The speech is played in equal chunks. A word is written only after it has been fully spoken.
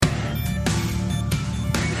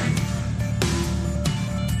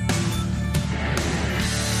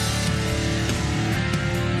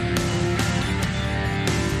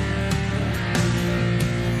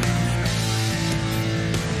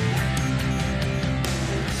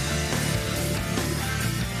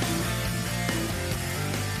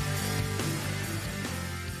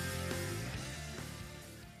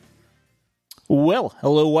Well,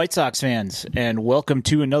 hello, White Sox fans, and welcome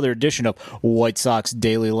to another edition of White Sox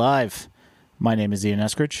Daily Live. My name is Ian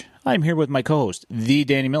Eskridge. I'm here with my co-host, the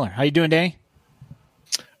Danny Miller. How you doing, Danny?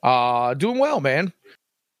 Doing well, man.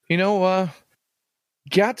 Got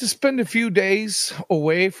to spend a few days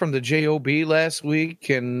away from the JOB last week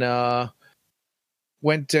and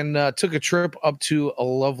went and took a trip up to a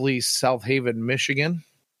lovely South Haven, Michigan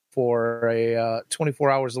for a 24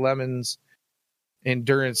 Hours of Lemons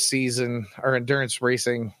endurance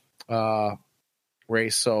racing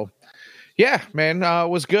race. So, yeah, man, it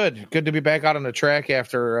was good. Good to be back out on the track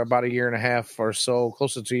after about a year and a half or so,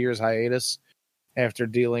 close to 2 years hiatus after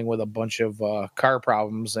dealing with a bunch of car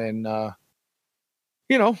problems and,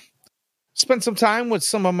 spent some time with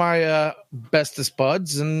some of my bestest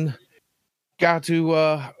buds and got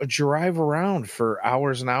to drive around for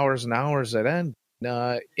hours and hours and hours at end.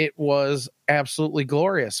 It was absolutely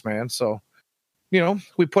glorious, man. So,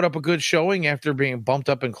 we put up a good showing after being bumped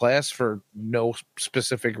up in class for no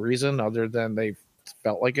specific reason other than they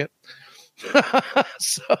felt like it.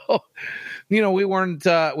 So, we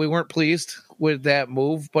weren't pleased with that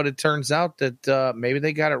move, but it turns out that maybe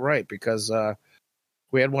they got it right because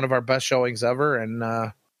we had one of our best showings ever,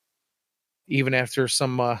 and even after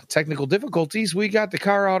some technical difficulties, we got the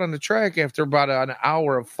car out on the track after about an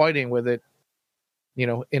hour of fighting with it,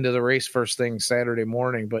 into the race first thing Saturday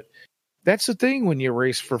morning. But that's the thing when you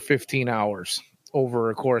race for 15 hours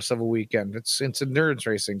over a course of a weekend. It's endurance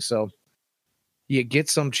racing, so you get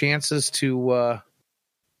some chances to,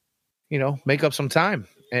 make up some time,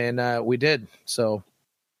 and we did. So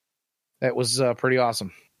that was pretty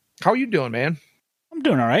awesome. How are you doing, man? I'm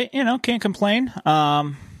doing all right. Can't complain.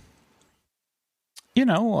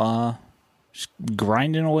 Just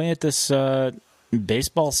grinding away at this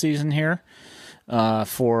baseball season here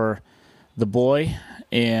for the boy.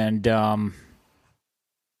 And,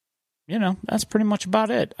 that's pretty much about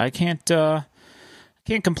it. I can't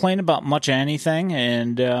complain about much of anything.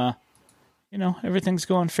 And, everything's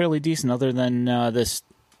going fairly decent other than this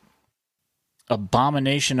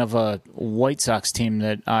abomination of a White Sox team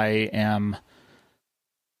that I am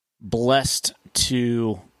blessed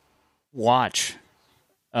to watch.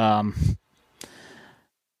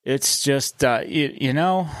 It's just,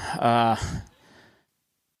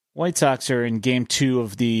 White Sox are in Game 2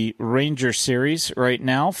 of the Ranger series right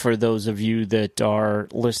now, for those of you that are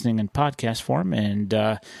listening in podcast form.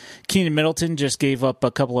 And Keenan Middleton just gave up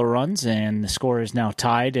a couple of runs, and the score is now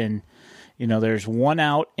tied. And, there's one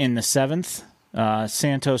out in the seventh.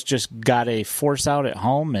 Santos just got a force out at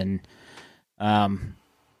home, and,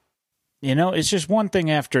 it's just one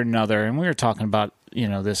thing after another. And we were talking about,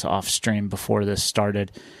 this off stream before this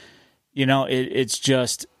started. It's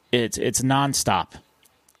nonstop.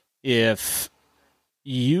 If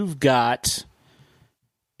you've got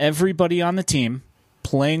everybody on the team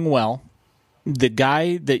playing well, the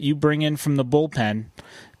guy that you bring in from the bullpen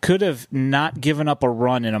could have not given up a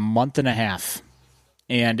run in a month and a half.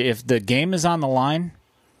 And if the game is on the line,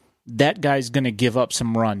 that guy's going to give up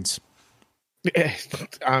some runs.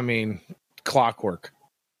 I mean, clockwork.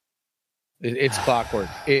 It's clockwork.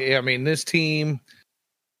 This team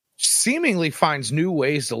seemingly finds new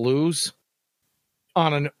ways to lose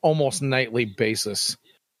on an almost nightly basis.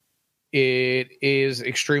 It is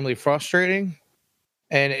extremely frustrating.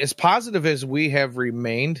 And as positive as we have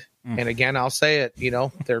remained, and again, I'll say it,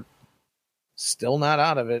 they're still not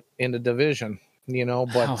out of it in the division,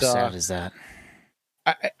 but how sad is that?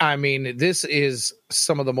 This is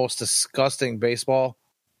some of the most disgusting baseball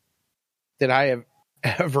that I have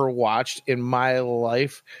ever watched in my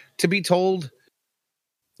life. To be told,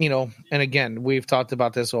 and again, we've talked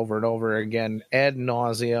about this over and over again, ad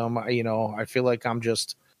nauseum. I feel like I'm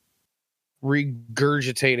just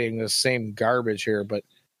regurgitating the same garbage here, but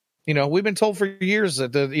we've been told for years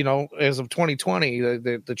that as of 2020,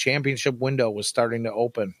 the championship window was starting to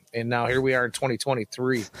open, and now here we are in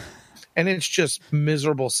 2023, and it's just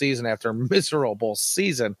miserable season after miserable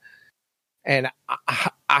season, and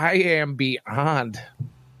I am beyond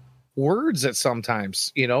words at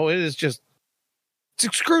sometimes. It is just. It's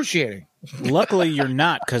excruciating. Luckily, you're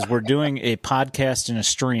not, because we're doing a podcast and a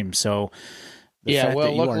stream. So,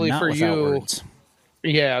 luckily for you,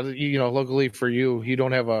 luckily for you, you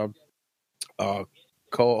don't have a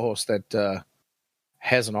co-host that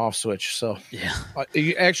has an off switch. So, yeah,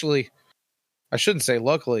 I shouldn't say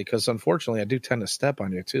luckily, because unfortunately, I do tend to step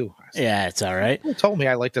on you too. Yeah, it's all right. People told me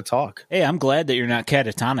I like to talk. Hey, I'm glad that you're not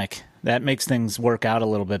catatonic. That makes things work out a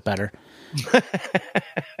little bit better.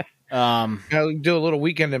 I'll do a little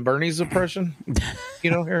Weekend and Bernie's impression,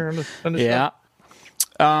 here on the yeah.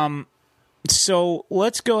 So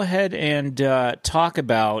let's go ahead and talk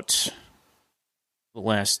about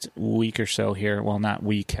last week or so here. Well, not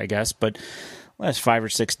week, I guess, but last 5 or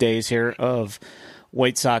 6 days here of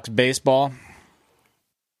White Sox baseball.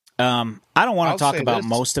 I don't want to talk about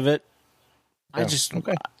most of it.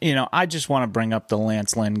 Yeah, I just want to bring up the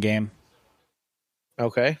Lance Lynn game.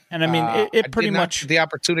 Okay. And I mean, it pretty much the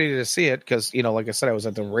opportunity to see it because, like I said, I was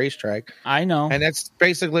at the racetrack. I know. And that's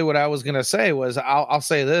basically what I was going to say was I'll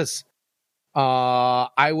say this.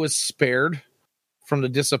 I was spared from the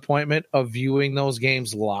disappointment of viewing those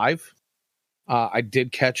games live. I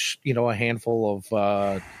did catch, a handful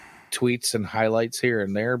of tweets and highlights here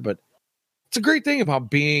and there, but it's a great thing about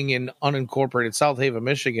being in unincorporated South Haven,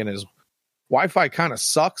 Michigan is Wi-Fi kind of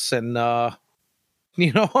sucks. And, I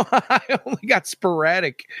only got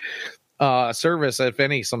sporadic service, if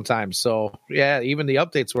any, sometimes. So, yeah, even the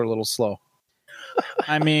updates were a little slow.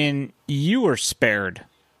 I mean, you were spared.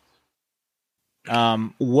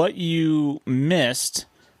 What you missed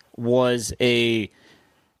was an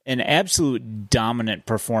absolute dominant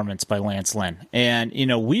performance by Lance Lynn. And,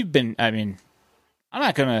 I'm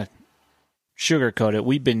not going to sugarcoat it.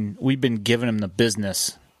 We've been giving him the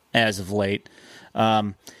business as of late.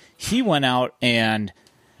 He went out and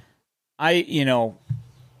I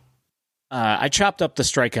chopped up the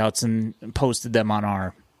strikeouts and posted them on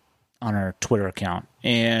our Twitter account.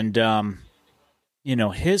 And,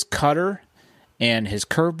 his cutter and his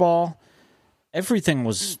curveball, everything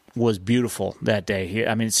was beautiful that day.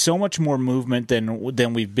 I mean, so much more movement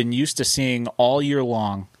than we've been used to seeing all year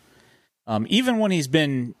long. Even when he's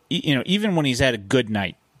had a good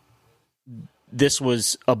night, this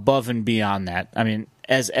was above and beyond that. I mean,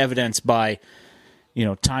 as evidenced by,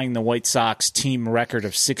 tying the White Sox team record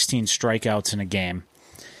of 16 strikeouts in a game.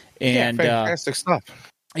 And fantastic stuff.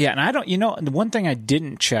 Yeah, and I don't, the one thing I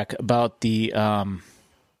didn't check about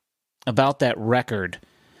about that record,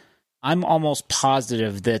 I'm almost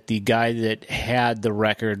positive that the guy that had the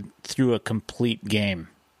record threw a complete game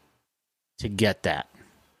to get that.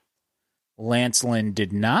 Lance Lynn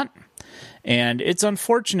did not, and it's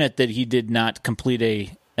unfortunate that he did not complete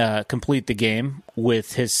the game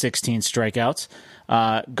with his 16 strikeouts.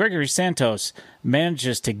 Gregory Santos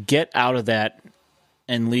manages to get out of that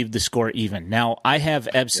and leave the score even. Now, I have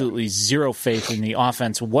absolutely zero faith in the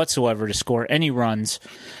offense whatsoever to score any runs,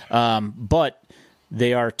 but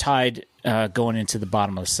they are tied going into the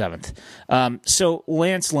bottom of the seventh. So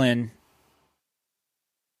Lance Lynn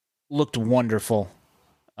looked wonderful,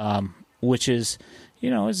 which is,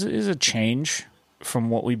 is a change from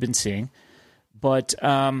what we've been seeing. But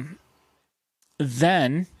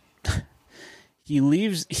then he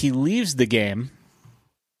leaves the game,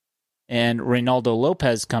 and Reynaldo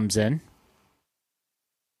Lopez comes in,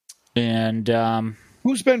 and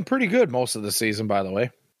who's been pretty good most of the season, by the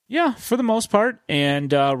way. Yeah, for the most part. And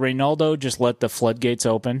Reynaldo just let the floodgates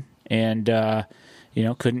open, and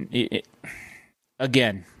couldn't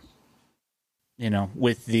again.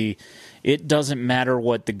 With it doesn't matter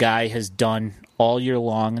what the guy has done all year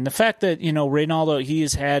long. And the fact that, Reynaldo, he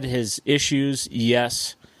has had his issues,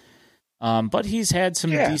 yes. But he's had some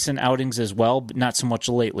decent outings as well, but not so much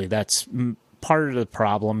lately. That's part of the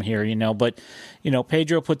problem here, But,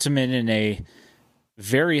 Pedro puts him in a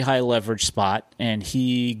very high leverage spot, and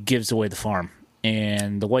he gives away the farm.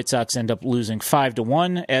 And the White Sox end up losing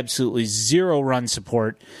 5-1, absolutely 0 run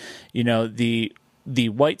support. The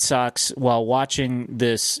White Sox, while watching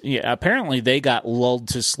this, apparently they got lulled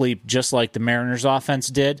to sleep just like the Mariners offense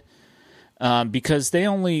did, because they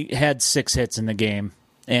only had 6 hits in the game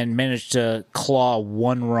and managed to claw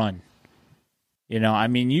 1 run.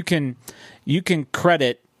 You can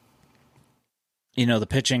credit, the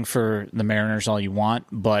pitching for the Mariners all you want,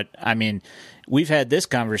 but we've had this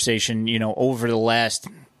conversation, over the last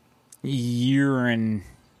year and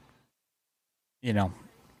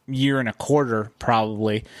a quarter,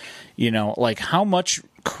 probably, how much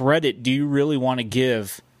credit do you really want to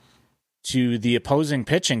give to the opposing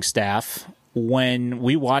pitching staff when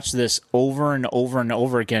we watch this over and over and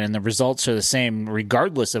over again and the results are the same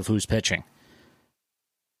regardless of who's pitching?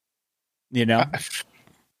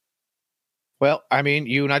 Well,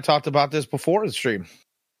 you and I talked about this before the stream,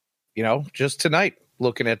 just tonight,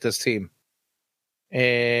 looking at this team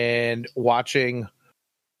and watching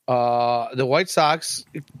the White Sox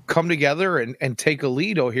come together and take a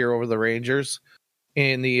lead here over the Rangers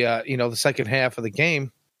in the the second half of the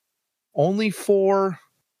game, only for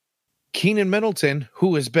Keenan Middleton,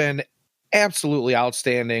 who has been absolutely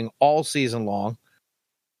outstanding all season long.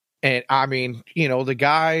 And the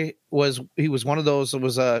guy was one of those that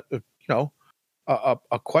was a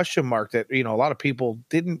question mark that a lot of people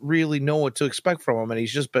didn't really know what to expect from him, and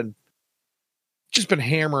he's just been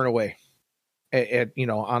hammering away at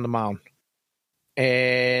on the mound.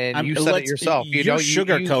 And you said it yourself. You're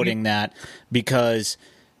sugarcoating that because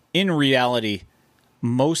in reality,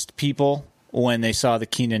 most people, when they saw the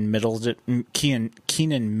Keenan Middleton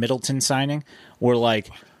signing, were like,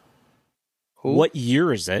 who? What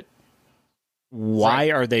year is it?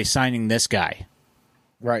 Why are they signing this guy?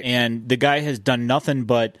 Right. And the guy has done nothing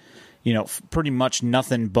but, pretty much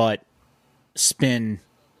nothing but spin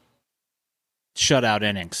shutout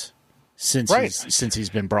innings since he's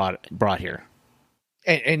been brought here.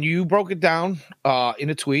 And you broke it down in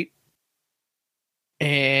a tweet,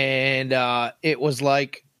 and it was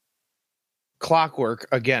like clockwork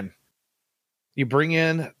again. You bring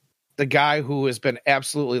in the guy who has been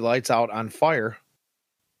absolutely lights out on fire,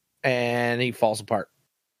 and he falls apart.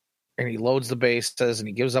 And he loads the bases, and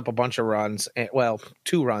he gives up a bunch of runs. Well,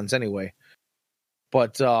 2 runs anyway.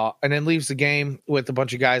 But and then leaves the game with a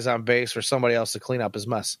bunch of guys on base for somebody else to clean up his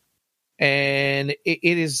mess. And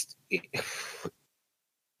it's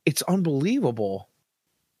unbelievable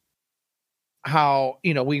how,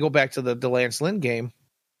 we go back to the Lance Lynn game.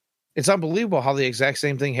 It's unbelievable how the exact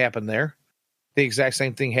same thing happened there. The exact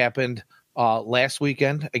same thing happened last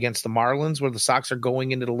weekend against the Marlins, where the Sox are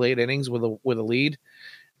going into the late innings with a lead,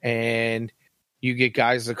 and you get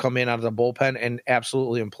guys that come in out of the bullpen and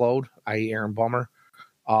absolutely implode, i.e. Aaron Bummer.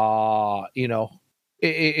 Kendall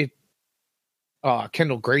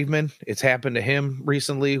Graveman, it's happened to him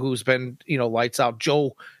recently, who's been, lights out.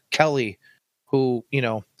 Joe Kelly, who,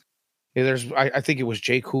 I think it was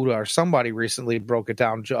Jake Huda or somebody recently broke it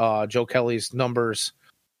down. Joe Kelly's numbers,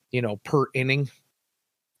 per inning,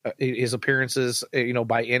 his appearances,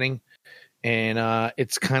 by inning. And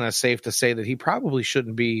it's kind of safe to say that he probably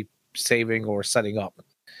shouldn't be saving or setting up.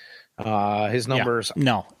 His numbers. Yeah,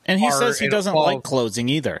 no. And he says he doesn't like closing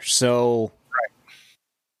either. So, right.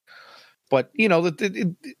 But,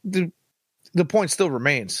 the point still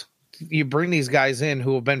remains. You bring these guys in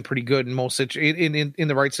who have been pretty good in most in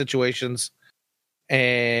the right situations,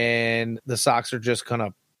 and the Sox are just going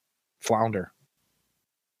to flounder.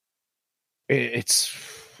 It's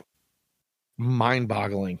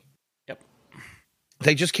mind-boggling. Yep.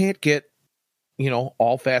 They just can't get,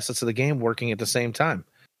 all facets of the game working at the same time.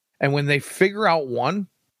 And when they figure out one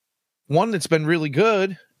that's been really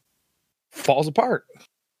good, falls apart.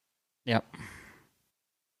 Yep.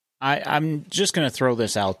 I'm just going to throw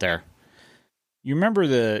this out there. You remember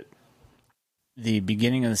the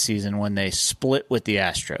beginning of the season when they split with the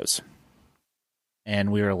Astros?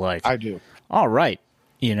 And we were like, I do. All right,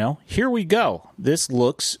 here we go. This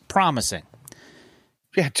looks promising.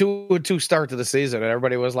 Yeah, 2-2 start to the season, and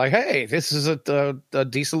everybody was like, hey, this is a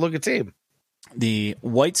decent-looking team. The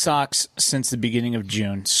White Sox, since the beginning of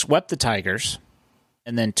June, swept the Tigers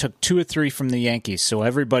and then took 2 or 3 from the Yankees. So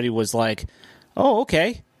everybody was like, oh,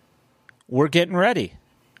 okay, we're getting ready.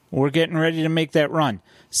 We're getting ready to make that run.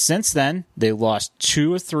 Since then, they lost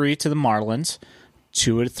 2 of 3 to the Marlins,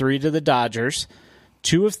 2 of 3 to the Dodgers,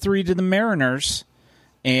 2 of 3 to the Mariners,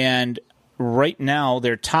 and right now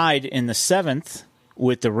they're tied in the 7th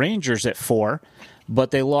with the Rangers at 4,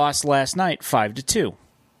 but they lost last night 5-2.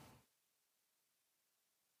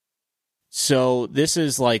 So this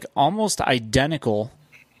is like almost identical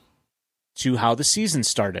to how the season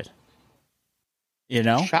started.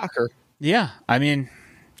 Shocker. Yeah, I mean,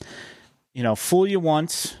 fool you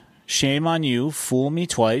once, shame on you. Fool me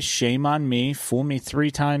twice, shame on me. Fool me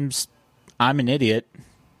 3 times, I'm an idiot.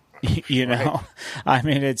 Right. I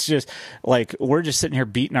mean, it's just like we're just sitting here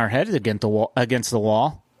beating our heads against the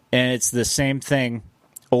wall, and it's the same thing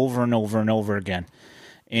over and over and over again.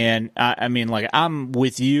 And I mean, like, I'm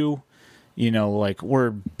with you. Like,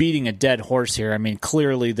 we're beating a dead horse here. I mean,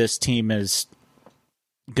 clearly this team is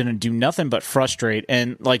going to do nothing but frustrate.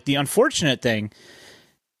 And, like, the unfortunate thing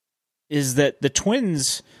is that the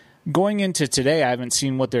Twins, going into today, I haven't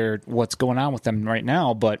seen what's going on with them right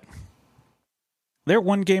now, but they're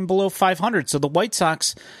 1 game below 500. So the White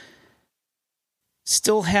Sox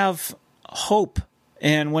still have hope.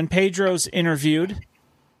 And when Pedro's interviewed,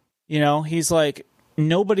 he's like,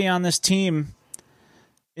 nobody on this team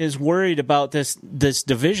is worried about this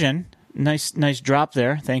division. Nice drop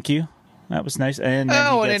there. Thank you. That was nice. And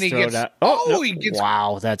then he gets thrown out. He gets.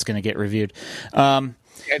 Wow, that's going to get reviewed. I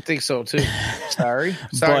think so too. Sorry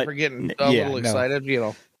for getting a little excited.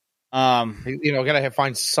 Gotta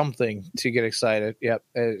find something to get excited. Yep,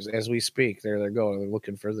 as we speak, they're going. They're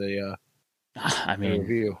looking for the. I mean,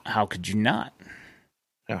 review. How could you not?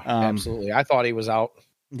 Yeah, absolutely. I thought he was out.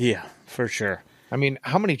 Yeah, for sure. I mean,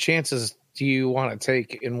 how many chances do you want to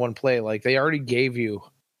take in one play? Like, they already gave you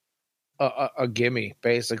a gimme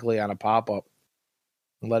basically on a pop-up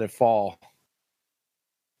and let it fall.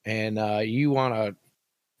 And you want to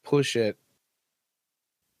push it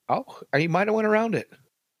Oh, he might have went around it.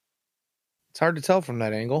 It's hard to tell from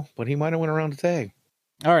that angle, but he might have went around the tag.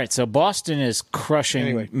 All right, so Boston is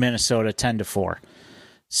crushing Minnesota 10-4.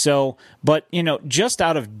 So, but, just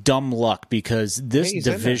out of dumb luck, because this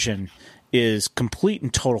division is complete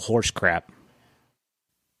and total horse crap,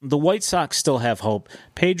 the White Sox still have hope.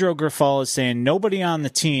 Pedro Grifol is saying nobody on the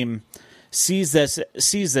team sees this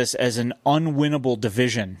as an unwinnable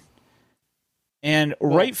division. And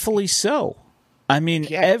rightfully so. I mean,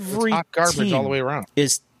 every team all the way around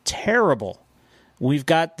is terrible. We've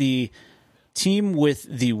got the team with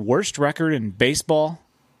the worst record in baseball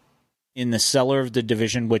in the cellar of the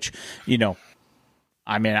division, which,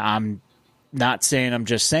 I mean, I'm not saying, I'm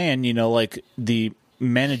just saying, like the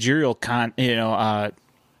managerial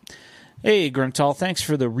hey, Grimtall, thanks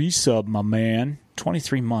for the resub, my man.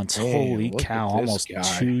 23 months. Man, holy cow, almost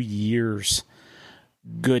 2 years.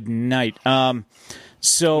 Good night.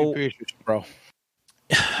 So, bro.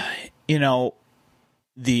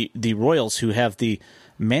 The Royals, who have the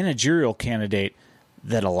managerial candidate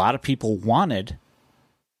that a lot of people wanted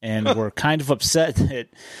and were kind of upset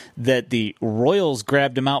that the Royals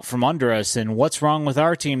grabbed him out from under us, and what's wrong with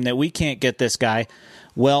our team that we can't get this guy?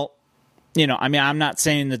 Well, I mean, I'm not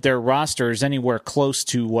saying that their roster is anywhere close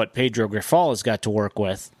to what Pedro Grifol has got to work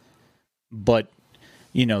with, but,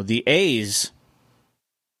 the A's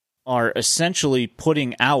are essentially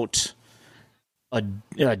putting out a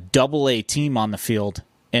double-A team on the field,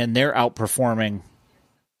 and they're outperforming,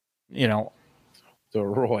 the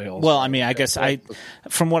Royals. Well, I mean, I guess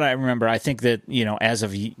from what I remember, I think that, as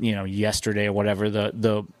of, yesterday or whatever,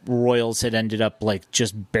 the Royals had ended up like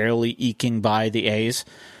just barely eking by the A's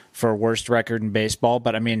for worst record in baseball.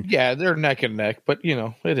 But I mean, yeah, they're neck and neck, but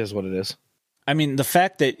it is what it is. I mean, the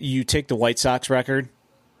fact that you take the White Sox record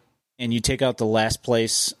and you take out the last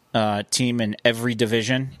place team in every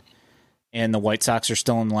division, and the White Sox are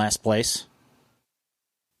still in last place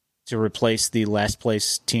to replace the last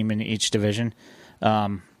place team in each division.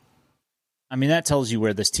 I mean, that tells you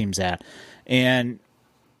where this team's at. And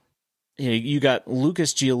you got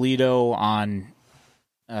Lucas Giolito on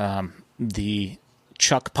the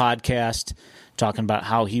Chuck podcast talking about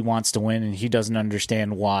how he wants to win and he doesn't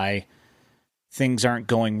understand why things aren't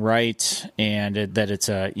going right, and that it's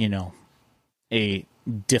a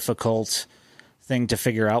difficult thing to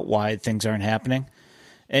figure out why things aren't happening.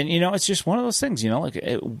 And, it's just one of those things,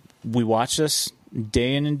 we watch this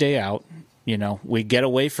day in and day out. We get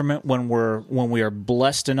away from it when we are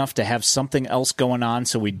blessed enough to have something else going on,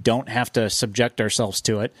 so we don't have to subject ourselves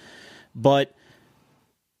to it. But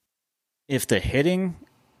if the hitting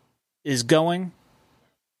is going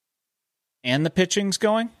and the pitching's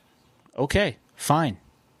going, okay, fine.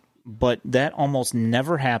 But that almost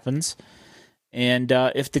never happens. And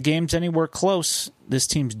if the game's anywhere close, this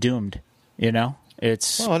team's doomed.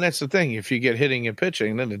 It's and that's the thing. If you get hitting and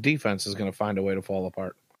pitching, then the defense is going to find a way to fall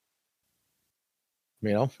apart.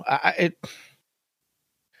 I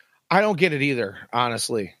don't get it either,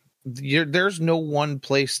 honestly. There's no one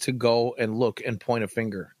place to go and look and point a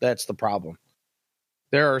finger. That's the problem.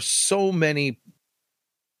 There are so many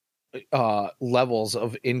levels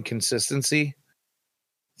of inconsistency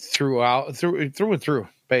through and through,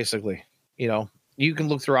 basically. You can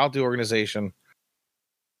look throughout the organization.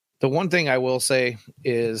 The one thing I will say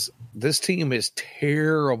is this team is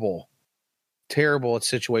terrible at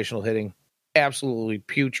situational hitting. Absolutely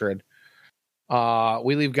putrid.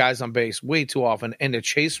 We leave guys on base way too often, and the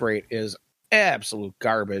chase rate is absolute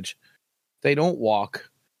garbage. They don't walk,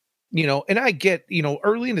 and I get,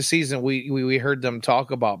 early in the season, we heard them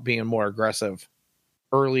talk about being more aggressive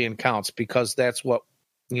early in counts because that's what,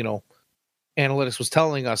 analytics was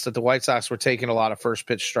telling us, that the White Sox were taking a lot of first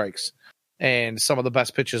pitch strikes, and some of the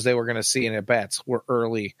best pitches they were going to see in at bats were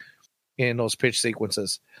early in those pitch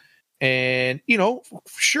sequences. And,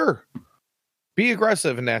 sure, be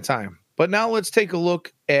aggressive in that time. But now let's take a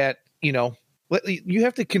look at, you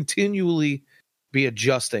have to continually be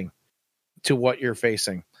adjusting to what you're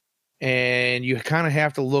facing. And you kind of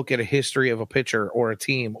have to look at a history of a pitcher or a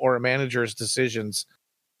team or a manager's decisions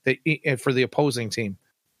for the opposing team.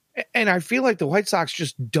 And I feel like the White Sox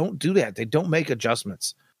just don't do that. They don't make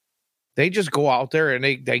adjustments. They just go out there and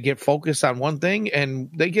they get focused on one thing and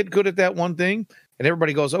they get good at that one thing. And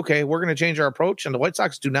everybody goes, okay, we're going to change our approach. And the White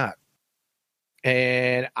Sox do not.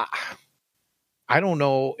 And I don't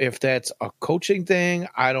know if that's a coaching thing.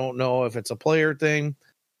 I don't know if it's a player thing.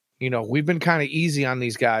 We've been kind of easy on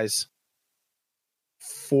these guys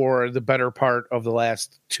for the better part of the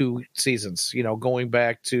last two seasons, going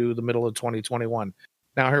back to the middle of 2021.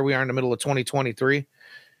 Now here we are in the middle of 2023.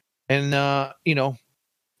 And,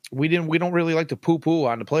 we don't really like to poo-poo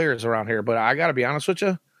on the players around here. But I got to be honest with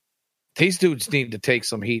you, these dudes need to take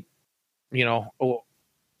some heat.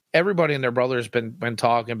 Everybody and their brother has been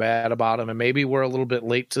talking bad about him, and maybe we're a little bit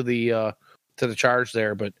late to the charge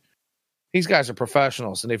there, but these guys are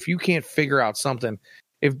professionals, and if you can't figure out something,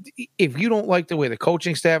 if you don't like the way the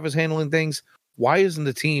coaching staff is handling things, why isn't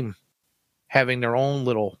the team having their own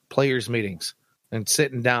little players meetings and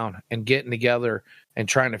sitting down and getting together and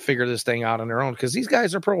trying to figure this thing out on their own? Because these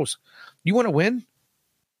guys are pros. You want to win?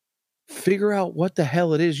 Figure out what the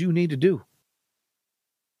hell it is you need to do.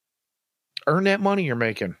 Earn that money you're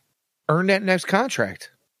making. Earn that next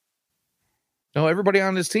contract. No, everybody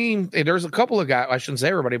on this team, there's a couple of guys, I shouldn't say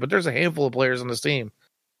everybody, but there's a handful of players on this team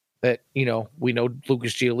that, we know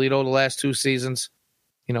Lucas Giolito the last 2 seasons.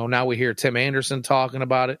 Now we hear Tim Anderson talking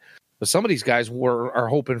about it. But some of these guys are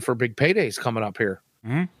hoping for big paydays coming up here.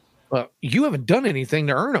 Mm-hmm. But you haven't done anything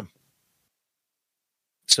to earn them.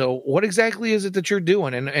 So what exactly is it that you're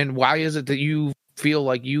doing? And why is it that you feel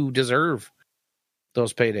like you deserve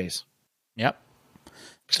those paydays? Yep.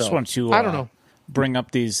 So, Just want to I don't know. Bring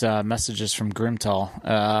up these messages from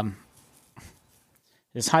Grimtal.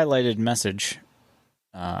 His highlighted message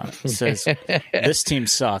says, "This team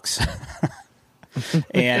sucks."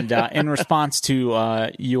 And in response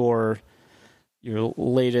to your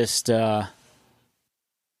latest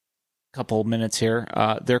couple minutes here,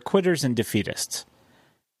 they're quitters and defeatists.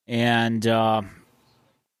 And, I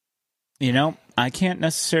can't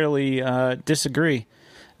necessarily disagree.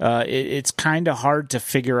 It's kind of hard to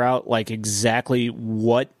figure out exactly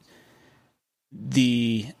what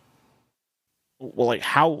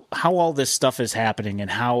how all this stuff is happening and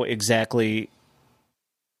how exactly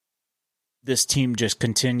this team just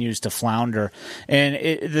continues to flounder.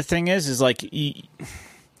 And the thing is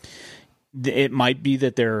it might be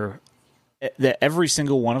that that every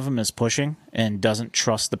single one of them is pushing and doesn't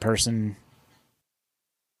trust the person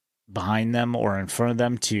behind them or in front of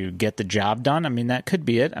them to get the job done. I mean, that could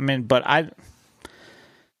be it. I mean, but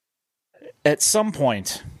at some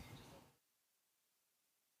point,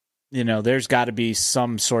 there's got to be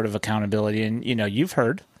some sort of accountability. And, you've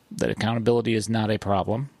heard that accountability is not a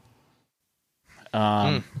problem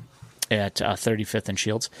at 35th and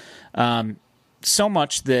Shields. So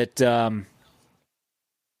much that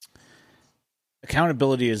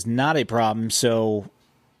accountability is not a problem. So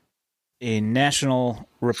a national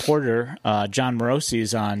reporter, John Morosi,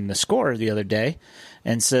 is on The Score the other day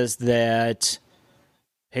and says that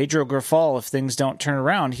Pedro Grifol, if things don't turn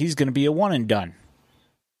around, he's going to be a one and done.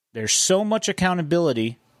 There's so much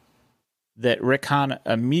accountability that Rick Hahn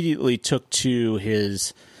immediately took to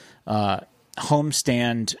his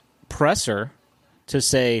homestand presser to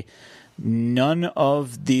say none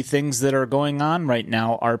of the things that are going on right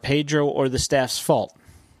now are Pedro or the staff's fault.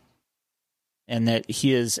 And that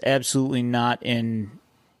he is absolutely not in,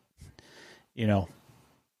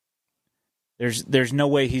 there's no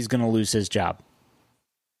way he's going to lose his job.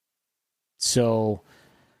 So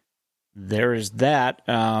there is that.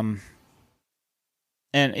 And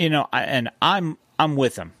I'm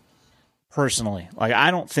with him personally. I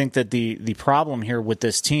don't think that the problem here with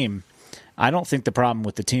this team, I don't think the problem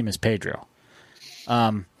with the team is Pedro.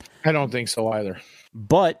 I don't think so either.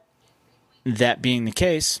 But that being the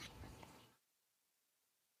case,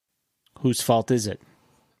 whose fault is it?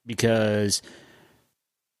 Because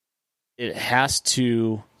it has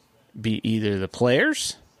to be either the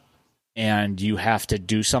players, and you have to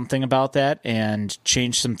do something about that and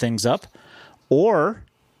change some things up, or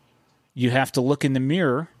you have to look in the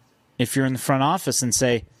mirror if you're in the front office and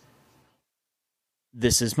say,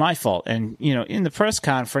 this is my fault. And, in the press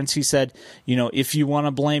conference, he said, if you want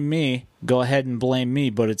to blame me, go ahead and blame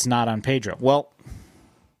me, but it's not on Pedro. Well,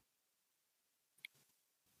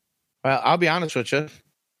 I'll be honest with you.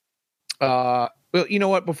 Well, you know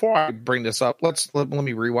what? Before I bring this up, let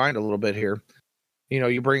me rewind a little bit here.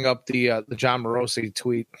 You bring up the John Morosi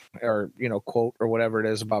tweet or quote or whatever it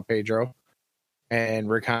is about Pedro and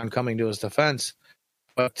Rick Hahn coming to his defense.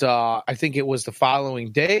 But I think it was the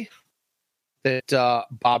following day that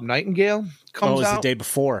Bob Nightingale comes out. Oh, it was the day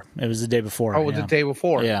before. It was the day before. Oh, the day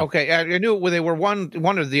before. Yeah. Okay, I knew they were one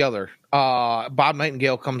or the other. Bob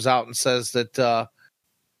Nightingale comes out and says that.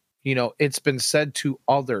 It's been said to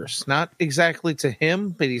others, not exactly to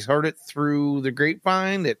him, but he's heard it through the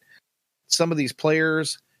grapevine that some of these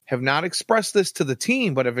players have not expressed this to the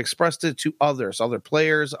team, but have expressed it to others, other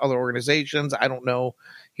players, other organizations. I don't know.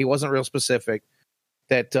 He wasn't real specific.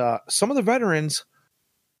 That some of the veterans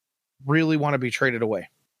really want to be traded away.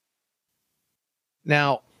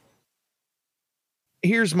 Now,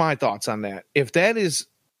 here's my thoughts on that. If that is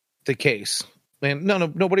the case, and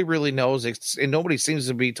nobody really knows, and nobody seems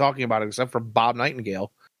to be talking about it except for Bob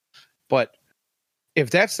Nightingale. But if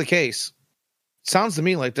that's the case, sounds to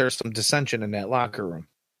me like there's some dissension in that locker room.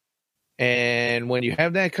 And when you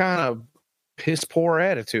have that kind of piss poor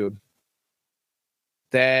attitude,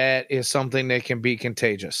 that is something that can be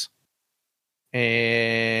contagious.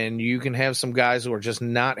 And you can have some guys who are just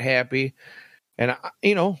not happy. And,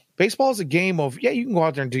 baseball is a game of, you can go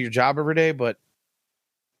out there and do your job every day, but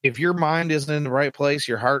if your mind isn't in the right place,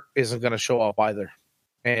 your heart isn't going to show up either.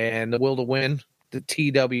 And the will to win, the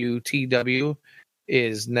TW,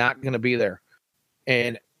 is not going to be there.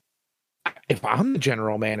 And if I'm the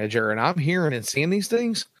general manager and I'm hearing and seeing these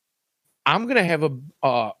things, I'm going to have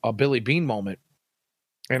a Billy Bean moment.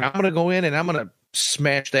 And I'm going to go in and I'm going to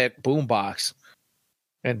smash that boombox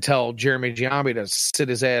and tell Jeremy Giambi to sit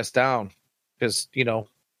his ass down. Because,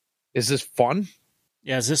 is this fun?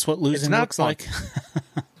 Yeah, is this what losing looks like?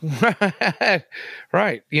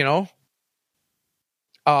 Right,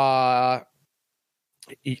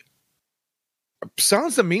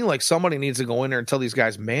 sounds to me like somebody needs to go in there and tell these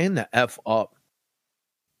guys, man the F up.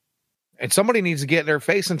 And somebody needs to get in their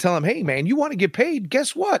face and tell them, hey, man, you want to get paid?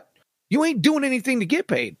 Guess what? You ain't doing anything to get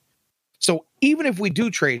paid. So even if we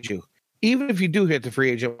do trade you, even if you do hit the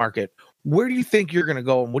free agent market, where do you think you're going to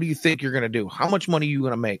go and what do you think you're going to do? How much money are you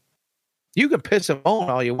going to make? You can piss and moan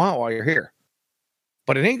all you want while you're here,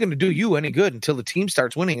 but it ain't going to do you any good until the team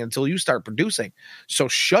starts winning, until you start producing. So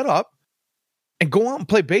shut up and go out and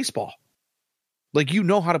play baseball. Like you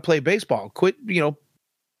know how to play baseball. Quit,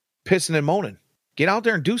 pissing and moaning. Get out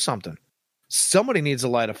there and do something. Somebody needs to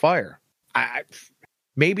light a fire.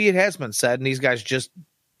 Maybe it has been said and these guys just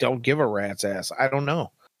don't give a rat's ass. I don't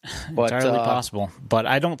know. But, entirely possible. But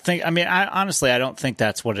I don't think, honestly, I don't think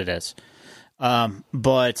that's what it is.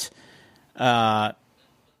 But I'm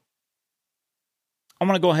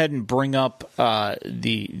going to go ahead and bring up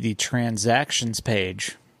the transactions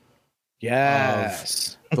page.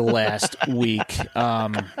 Yes. Of the last week.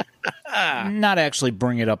 Not actually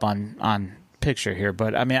bring it up on picture here,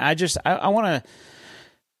 but I want to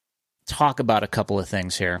talk about a couple of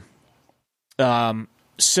things here.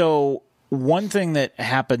 So one thing that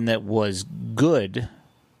happened that was good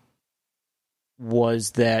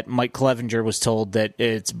was that Mike Clevenger was told that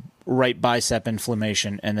it's right bicep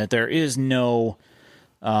inflammation and that there is no,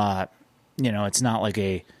 it's not like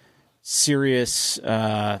a serious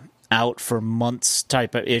out for months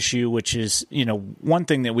type of issue, which is, one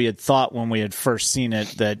thing that we had thought when we had first seen it,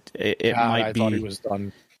 that it might be. I thought he was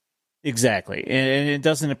done. Exactly. And it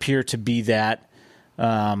doesn't appear to be that.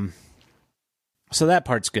 So that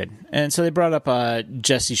part's good. And so they brought up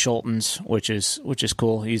Jesse Schultens, which is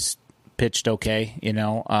cool. He's pitched okay,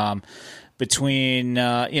 between,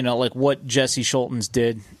 like what Jesse Schultens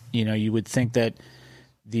did, you would think that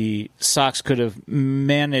the Sox could have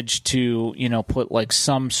managed to, put like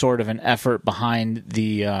some sort of an effort behind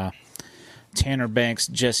the Tanner Banks,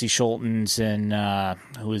 Jesse Schultens, and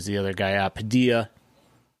who was the other guy? Padilla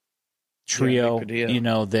trio,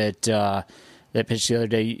 Padilla. That pitched the other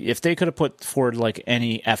day. If they could have put forward like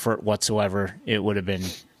any effort whatsoever, it would have been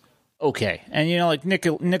okay. And like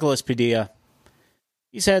Nicholas Padilla,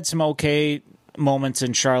 he's had some okay moments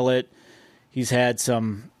in Charlotte. He's had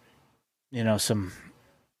some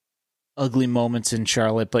ugly moments in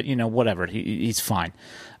Charlotte, but whatever. He's fine.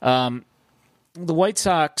 The White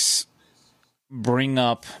Sox bring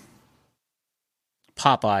up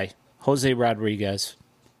Popeye, Jose Rodriguez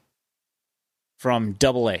from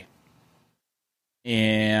Double-A.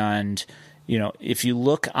 And, if you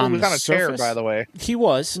look on the surface, tear, by the way. He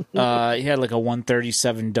was. He had like a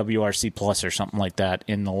 137 WRC plus or something like that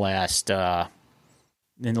in the last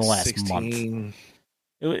 16. month.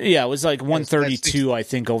 It was like 132, I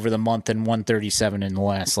think, over the month, and 137 in the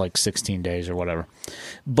last like 16 days or whatever.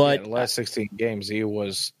 But the last 16 games, he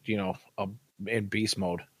was, in beast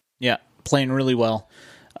mode. Yeah, playing really well.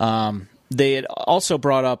 They had also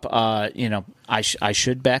brought up, I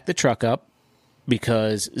should back the truck up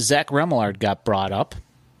because Zach Remillard got brought up.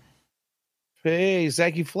 Hey,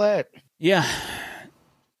 Zachy Flat. Yeah.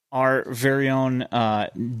 Our very own,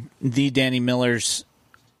 the Danny Miller's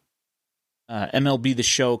MLB The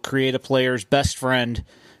Show creative player's best friend,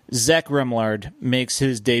 Zach Remillard, makes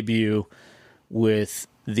his debut with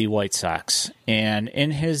the White Sox. And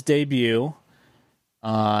in his debut,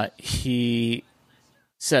 he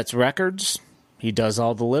sets records. He does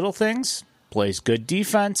all the little things, plays good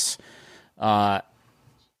defense,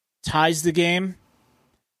 ties the game,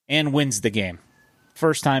 and wins the game.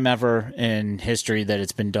 First time ever in history that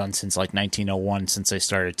it's been done since like 1901, since they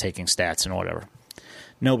started taking stats and whatever.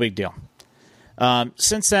 No big deal.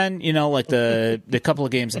 Since then, like the couple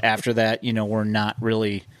of games after that, were not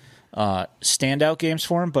really standout games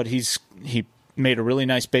for him, but he made a really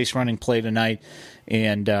nice base running play tonight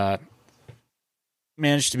and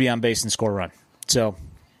managed to be on base and score a run. So,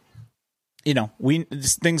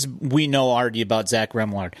 things we know already about Zach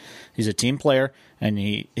Remillard. He's a team player, and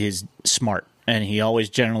he is smart, and he always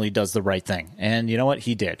generally does the right thing. And you know what?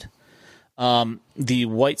 He did. The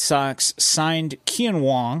White Sox signed Kian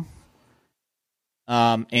Wong,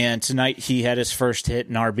 and tonight he had his first hit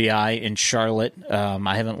in RBI in Charlotte.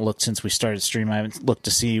 I haven't looked since we started stream. I haven't looked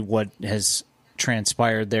to see what has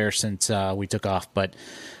transpired there since we took off, but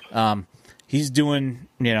he's doing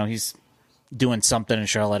something in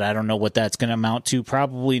Charlotte. I don't know what that's going to amount to.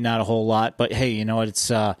 Probably not a whole lot, but hey, you know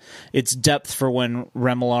what? It's depth for when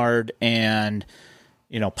Remillard and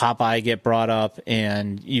Popeye get brought up,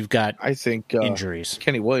 and you've got injuries.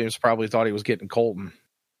 Kenny Williams probably thought he was getting Colton.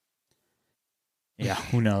 Yeah,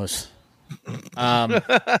 who knows?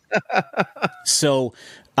 So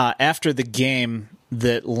after the game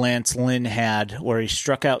that Lance Lynn had, where he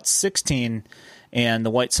struck out 16, and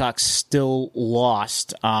the White Sox still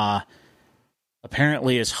lost.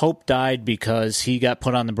 Apparently, his hope died because he got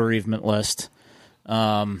put on the bereavement list.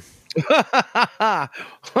 Oh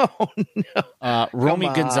no, Remy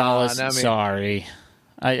Gonzalez. Sorry,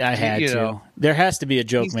 I had to. There has to be a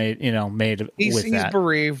joke made with he's that. He's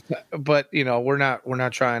bereaved, but we're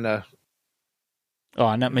not trying to. Oh,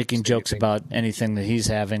 I'm not making jokes about anything that he's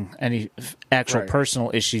having, any actual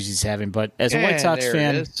personal issues he's having. But as a White Sox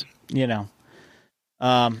fan, that's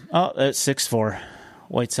 6-4.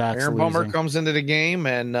 White Sox. Aaron losing. Bummer comes into the game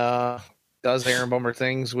and does Aaron Bummer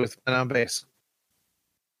things with men on base.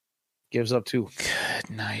 Gives up 2. Good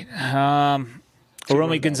night.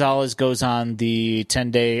 Remy Gonzalez goes on the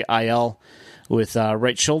 10-day IL with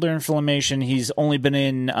right shoulder inflammation. He's only been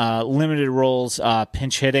in limited roles,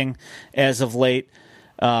 pinch hitting as of late.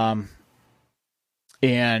 So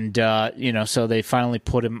they finally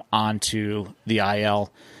put him onto the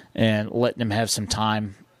IL and letting him have some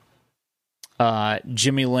time.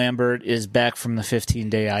 Jimmy Lambert is back from the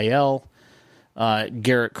 15-day IL.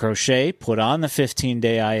 Garrett Crochet put on the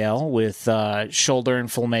 15-day IL with shoulder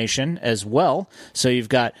inflammation as well. So you've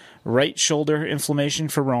got right shoulder inflammation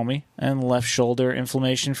for Romy and left shoulder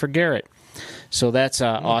inflammation for Garrett. So that's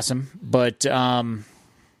awesome. But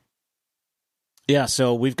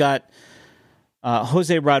so we've got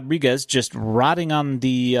Jose Rodriguez just rotting on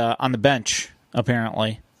the bench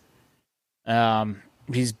apparently.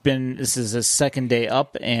 This is his second day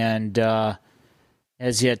up and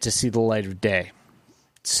has yet to see the light of day.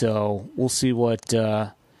 So we'll see what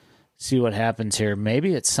happens here.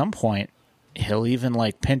 Maybe at some point he'll even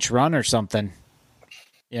pinch run or something.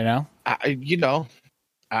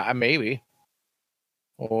 Maybe.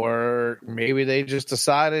 Or maybe they just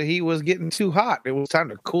decided he was getting too hot. It was time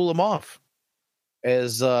to cool him off,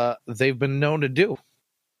 as they've been known to do.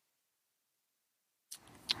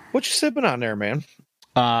 What you sipping on there, man?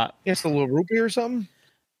 It's a little root beer or something?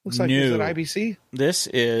 Looks like it's an IBC. This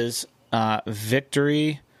is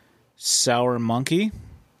Victory Sour Monkey.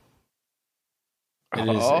 It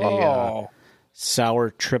is a sour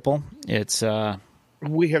triple. It's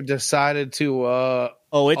we have decided to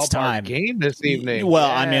it's time game this evening. Well,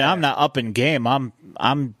 yeah. I mean, I'm not up in game.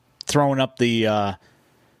 I'm throwing up the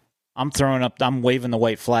I'm waving the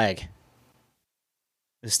white flag.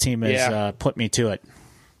 This team has put me to it.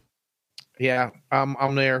 Yeah,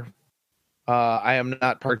 I'm there. I am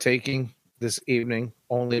not partaking this evening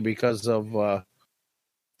only because of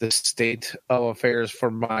the state of affairs for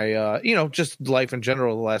my, just life in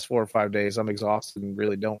general. The last 4 or 5 days, I'm exhausted and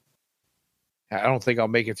really I don't think I'll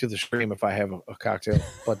make it through the stream if I have a cocktail.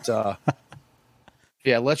 But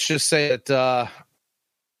let's just say that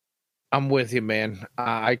I'm with you, man.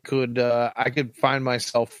 I could find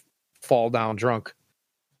myself fall down drunk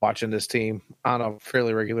watching this team on a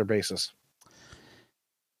fairly regular basis.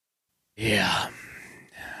 Yeah.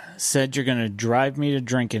 Said you're going to drive me to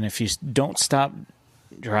drinking if you don't stop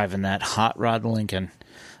driving that hot rod Lincoln.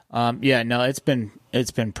 It's been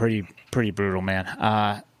pretty brutal,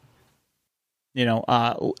 man.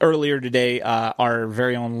 Earlier today, our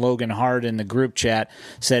very own Logan Hard in the group chat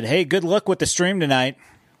said, "Hey, good luck with the stream tonight."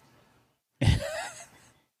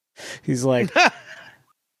 He's like,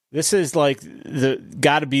 this is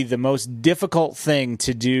got to be the most difficult thing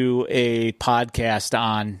to do a podcast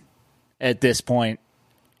on at this point.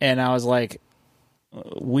 And I was like,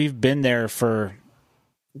 we've been there for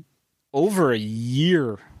over a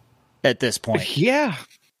year at this point. Yeah.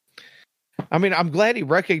 I mean, I'm glad he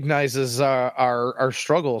recognizes our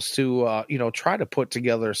struggles to, try to put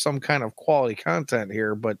together some kind of quality content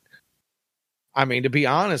here. But I mean, to be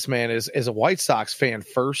honest, man, as a White Sox fan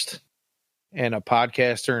first and a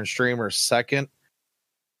podcaster and streamer second,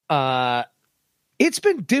 it's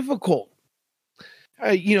been difficult.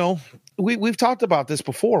 We've talked about this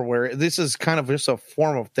before, where this is kind of just a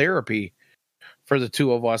form of therapy for the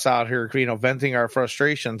two of us out here, venting our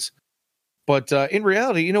frustrations. But in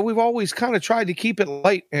reality, we've always kind of tried to keep it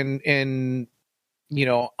light and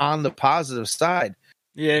on the positive side.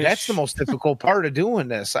 Yeah, that's the most difficult part of doing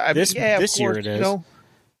this. This year it is.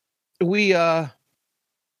 We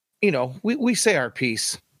say our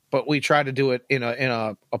piece, but we try to do it in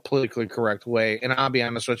a politically correct way. And I'll be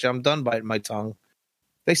honest with you, I'm done biting my tongue.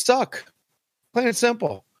 They suck, plain and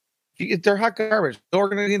simple. They're hot garbage.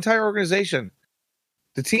 The entire organization,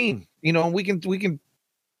 the team. We can.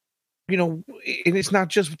 And it's not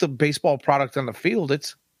just the baseball product on the field.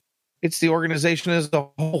 It's the organization as a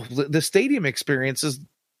whole. The stadium experience is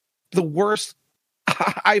the worst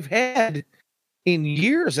I've had in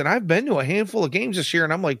years. And I've been to a handful of games this year,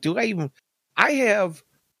 and I'm like, I have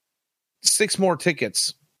 6 more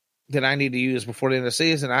tickets that I need to use before the end of the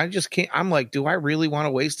season. I just can't. I'm like, do I really want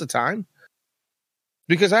to waste the time?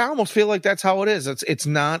 Because I almost feel like that's how it is. It's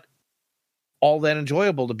not all that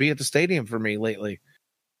enjoyable to be at the stadium for me lately.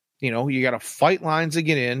 You got to fight lines to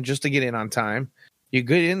get in just to get in on time. You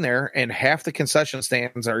get in there and half the concession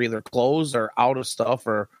stands are either closed or out of stuff,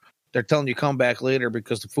 or they're telling you come back later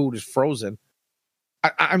because the food is frozen.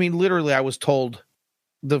 I mean, literally, I was told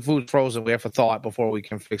the food's frozen. We have to thaw it before we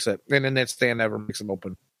can fix it. And then that stand never makes it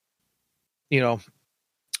open. And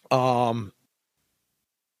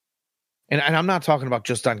I'm not talking about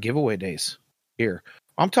just on giveaway days here.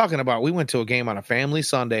 I'm talking about, we went to a game on a family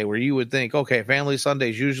Sunday where you would think, okay, family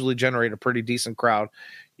Sundays usually generate a pretty decent crowd.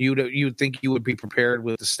 You'd think you would be prepared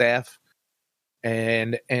with the staff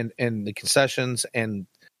and the concessions and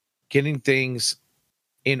getting things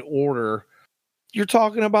in order. You're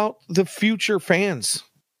talking about the future fans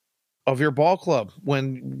of your ball club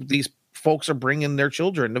when these folks are bringing their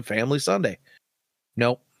children to family Sunday.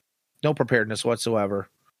 Nope. No preparedness whatsoever.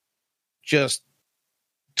 Just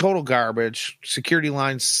total garbage. Security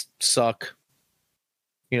lines suck.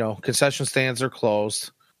 Concession stands are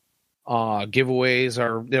closed. Giveaways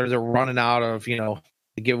they're running out of, the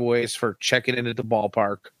giveaways for checking into the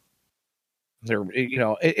ballpark. They're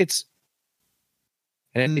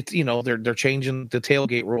they're changing the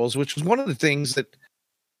tailgate rules, which was one of the things that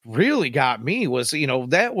really got me was,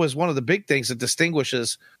 that was one of the big things that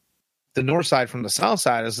distinguishes the north side from the south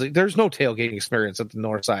side is there's no tailgating experience at the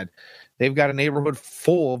north side. They've got a neighborhood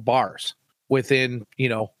full of bars within,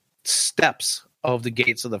 steps of the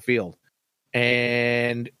gates of the field.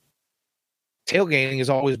 And tailgating has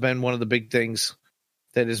always been one of the big things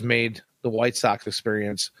that has made the White Sox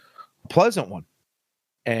experience a pleasant one.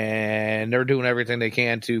 And they're doing everything they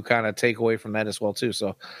can to kind of take away from that as well, too.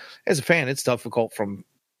 So as a fan, it's difficult from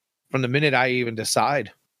the minute I even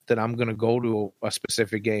decide that I'm going to go to a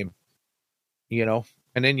specific game. And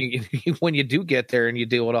then when you do get there and you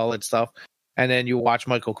deal with all that stuff, and then you watch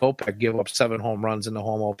Michael Kopech give up 7 home runs in the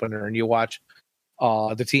home opener, and you watch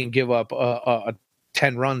the team give up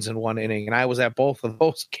 10 runs in one inning, and I was at both of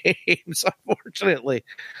those games, unfortunately.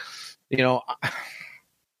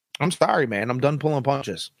 I'm sorry, man. I'm done pulling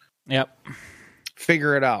punches. Yep.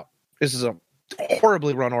 Figure it out. This is a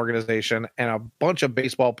horribly run organization and a bunch of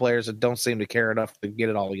baseball players that don't seem to care enough to get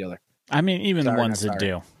it all together. I mean, even the ones that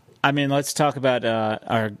do. I mean, let's talk about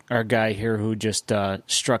our guy here who just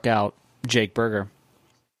struck out, Jake Berger.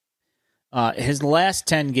 His last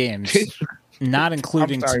 10 games, not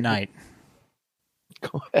including tonight.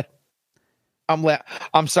 Go ahead.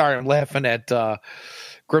 I'm sorry. I'm laughing at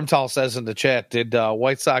Grimtal says in the chat, did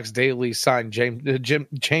White Sox Daily sign James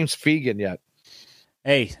Fegan yet?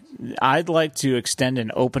 Hey, I'd like to extend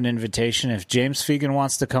an open invitation. If James Fegan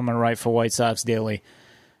wants to come and write for White Sox Daily,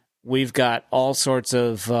 we've got all sorts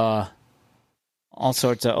of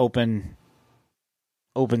open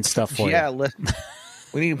stuff for you. Yeah,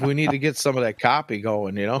 we need to get some of that copy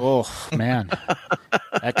going. Oh man,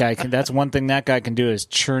 that guy can. That's one thing that guy can do is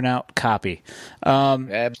churn out copy.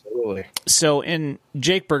 Absolutely. So in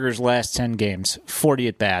Jake Berger's last 10 games, 40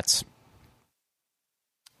 at bats.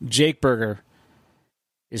 Jake Berger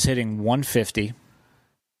is hitting 150.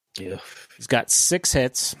 Yeah. He's got 6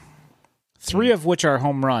 hits, 3 of which are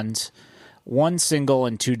home runs, 1 single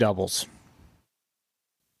and 2 doubles.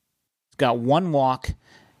 He's got 1 walk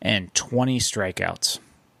and 20 strikeouts.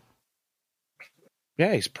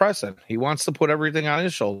 Yeah, he's pressing. He wants to put everything on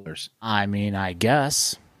his shoulders. I mean, I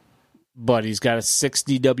guess. But he's got a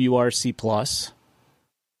 60 WRC plus.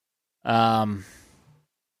 Yeah,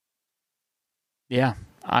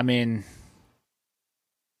 I mean,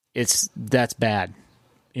 that's bad.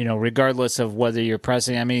 Regardless of whether you're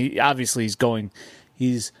pressing. I mean, obviously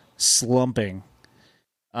he's slumping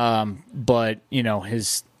But,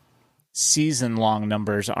 his season-long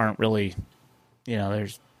numbers aren't really,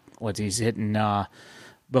 there's what he's hitting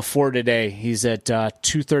before today. He's at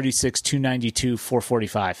 236, 292,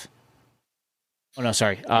 445. Oh, no,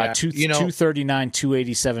 sorry. 239,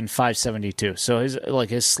 287, 572. So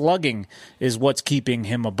his slugging is what's keeping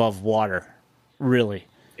him above water, really.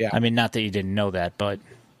 Yeah. I mean, not that you didn't know that, but.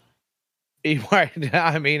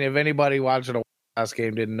 I mean, if anybody watching a last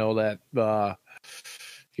game didn't know that,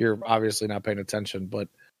 you're obviously not paying attention. But,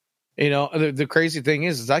 the crazy thing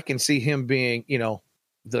is I can see him being,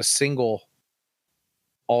 the single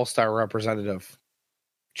all-star representative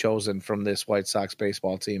chosen from this White Sox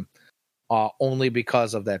baseball team. Only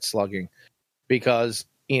because of that slugging. Because,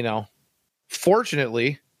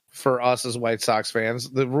 fortunately for us as White Sox fans,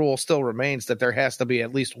 the rule still remains that there has to be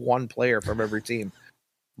at least one player from every team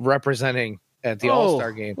representing at the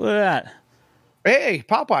All-Star game. Look at that. Hey,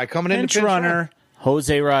 Popeye coming in. Pinch runner,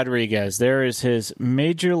 Jose Rodriguez. There is his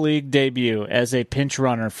major league debut as a pinch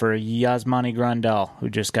runner for Yasmani Grandal, who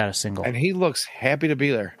just got a single. And he looks happy to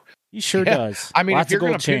be there. He sure does. I mean, Lots if you're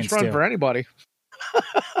going to pinch run for anybody,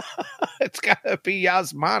 it's got to be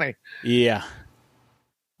Yasmani. Yeah.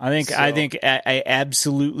 I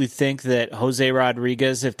absolutely think that Jose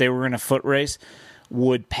Rodriguez, if they were in a foot race,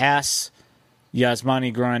 would pass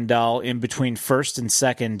Yasmani Grandal in between first and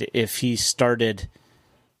second if he started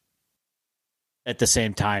at the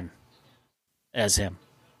same time as him.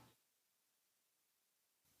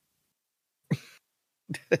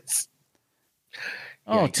 Yikes.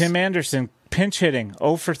 Tim Anderson, pinch hitting.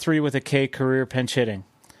 0 for 3 with a K career pinch hitting.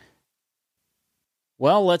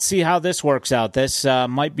 Well, let's see how this works out. This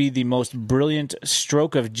might be the most brilliant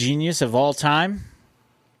stroke of genius of all time.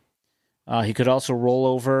 He could also roll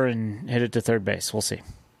over and hit it to third base. We'll see.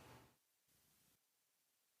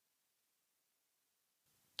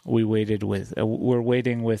 We're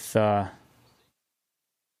waiting with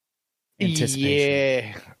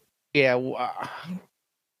anticipation. Yeah.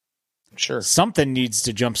 Sure. Something needs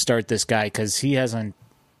to jumpstart this guy because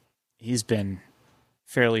he's been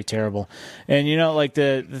fairly terrible. And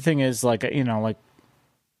the thing is,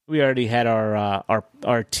 we already had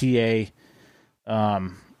our TA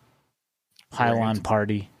pylon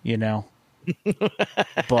party,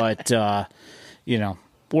 but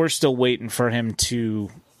we're still waiting for him to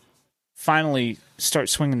finally start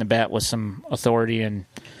swinging the bat with some authority and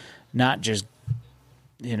not just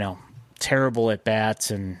terrible at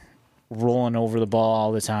bats and rolling over the ball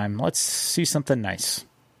all the time. Let's see something nice.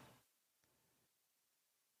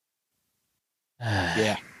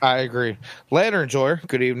 Yeah, I agree. Lantern Enjoyer,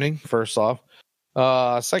 good evening, first off.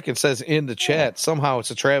 Second says in the chat, somehow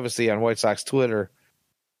it's a travesty on White Sox Twitter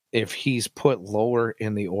if he's put lower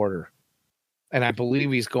in the order. And I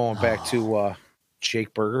believe he's going back to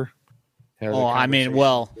Jake Berger.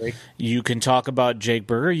 You can talk about Jake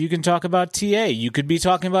Berger. You can talk about TA. You could be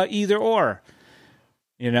talking about either or.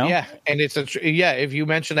 Yeah, and if you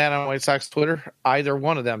mention that on White Sox Twitter, either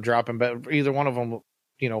one of them dropping, but either one of them,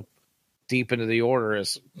 deep into the order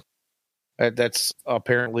that's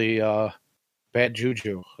apparently bad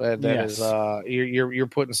juju. Is you're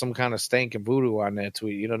putting some kind of stank and voodoo on that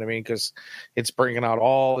tweet. You know what I mean? Because it's bringing out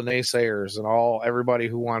all the naysayers and everybody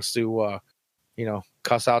who wants to,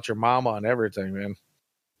 cuss out your mama and everything, man.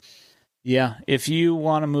 Yeah, if you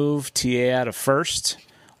want to move TA out of first,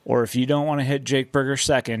 or if you don't want to hit Jake Berger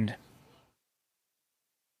second,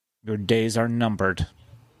 your days are numbered.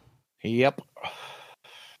 Yep.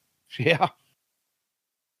 Yeah.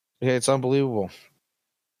 Yeah, it's unbelievable.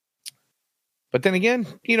 But then again,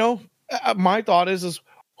 my thought is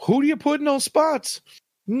who do you put in those spots?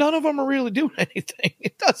 None of them are really doing anything.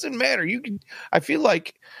 It doesn't matter. I feel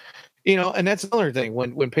like, and that's another thing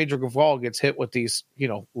when Pedro Gaval gets hit with these,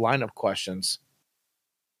 lineup questions.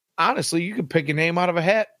 Honestly, you could pick a name out of a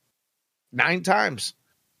hat 9 times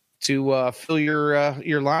to fill your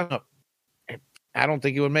lineup. I don't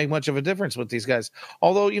think it would make much of a difference with these guys.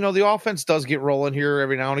 Although, the offense does get rolling here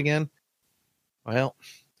every now and again. Well,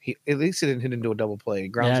 at least he didn't hit into a double play. He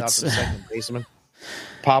grounds out to the second baseman.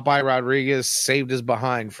 Popeye Rodriguez saved his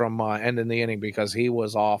behind from ending the inning because he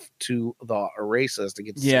was off to the races to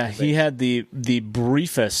get to second base. He had the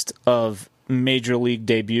briefest of major league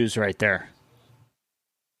debuts right there.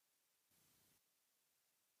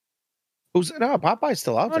 Popeye's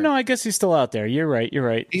still out there. Oh no, I guess he's still out there. You're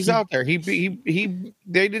right. He's out there. He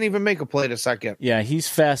they didn't even make a play to second. Yeah, he's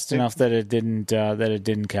fast enough that it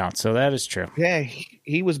didn't count. So that is true. Yeah,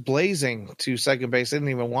 he was blazing to second base. They didn't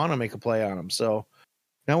even want to make a play on him. So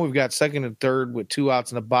now we've got second and third with 2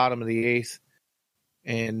 outs in the bottom of the 8th,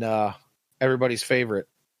 and everybody's favorite,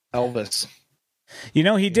 Elvis.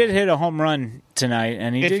 He did hit a home run tonight,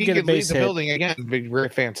 and he did get a base hit. If he could leave the building again, it'd be very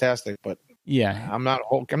fantastic. But yeah, I'm not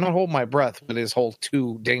holding my breath with his whole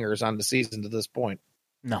 2 dingers on the season to this point.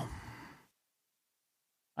 No.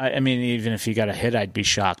 I mean, even if he got a hit, I'd be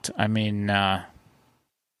shocked. I mean,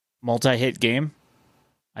 multi-hit game,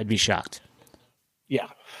 I'd be shocked. Yeah.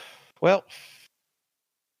 Well,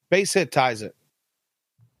 base hit ties it.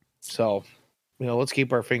 So, let's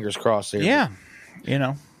keep our fingers crossed here. Yeah.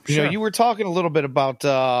 Sure. You were talking a little bit about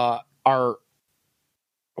our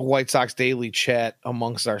White Sox daily chat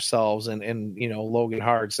amongst ourselves and Logan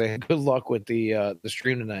Hard saying good luck with the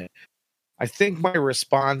stream tonight. I think my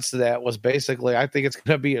response to that was basically, I think it's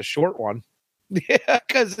going to be a short one. Yeah,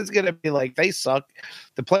 because it's going to be like, they suck,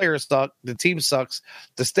 the players suck, the team sucks,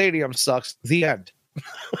 the stadium sucks, the end.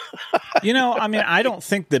 I mean, I don't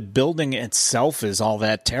think the building itself is all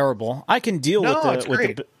that terrible. I can deal with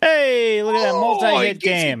the. Hey, look at that multi-hit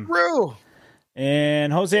game. Through.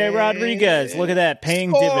 And Jose Rodriguez, look at that,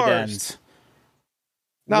 paying dividends.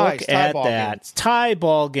 Nice. Look at that. It's tie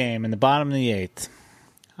ball game in the bottom of the 8th.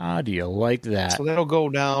 How do you like that? So that'll go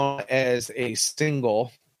down as a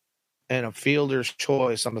single and a fielder's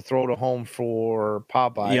choice on the throw to home for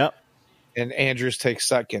Popeye. Yep. And Andrews takes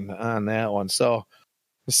second on that one. So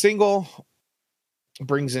the single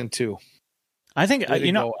brings in 2. I think,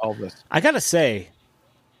 Elvis. I got to say,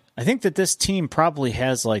 I think that this team probably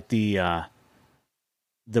has like the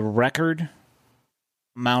record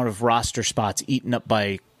amount of roster spots eaten up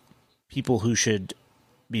by people who should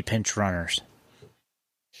be pinch runners.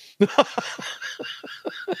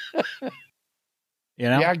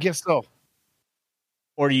 Yeah, I guess so.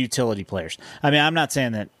 Or utility players. I mean, I'm not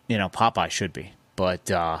saying that, Popeye should be, but,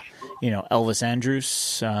 Elvis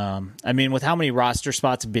Andrews, I mean, with how many roster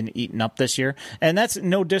spots have been eaten up this year, and that's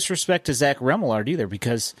no disrespect to Zach Remillard either,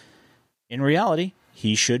 because in reality,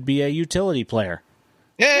 he should be a utility player.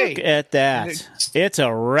 Hey! Look at that. It's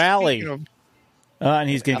a rally. And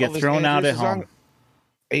he's going to get thrown out at home.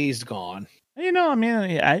 He's gone. I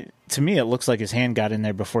mean, to me, it looks like his hand got in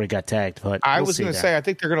there before he got tagged. But I was going to say, I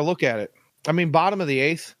think they're going to look at it. I mean, bottom of the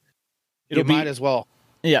 8th, might as well.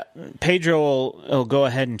 Yeah, Pedro will go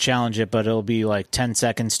ahead and challenge it, but it'll be like 10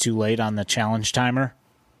 seconds too late on the challenge timer.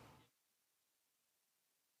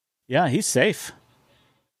 Yeah, he's safe.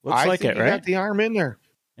 Looks like it, right? Got the arm in there.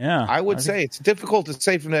 Yeah, I would say it's difficult to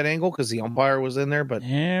say from that angle because the umpire was in there. But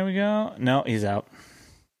here we go. No, he's out.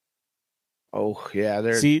 Oh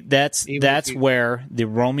yeah, see that's where the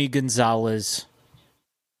Remy Gonzalez,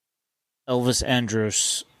 Elvis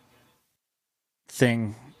Andrus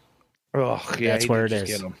thing. Oh yeah, that's where it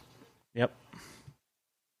is. Yep.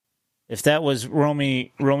 If that was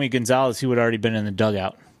Remy Gonzalez, he would have already been in the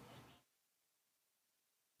dugout.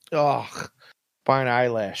 Oh, fine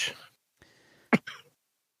eyelash.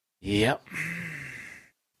 Yep.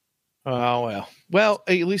 Oh, well. Well,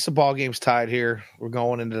 at least the ball game's tied here. We're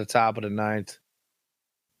going into the top of the 9th.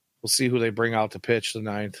 We'll see who they bring out to pitch the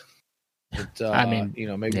 9th. But, I mean,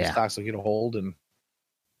 maybe the Sox will get a hold. And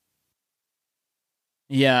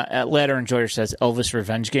yeah, Ladder Enjoyer says Elvis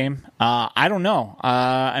revenge game. I don't know.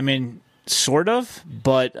 I mean, sort of,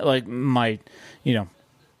 but like my,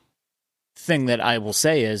 thing that I will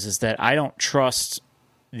say is that I don't trust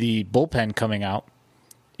the bullpen coming out.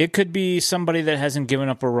 It could be somebody that hasn't given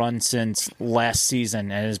up a run since last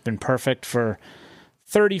season and has been perfect for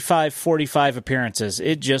 35, 45 appearances.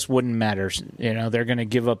 It just wouldn't matter. They're going to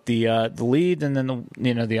give up the lead, and then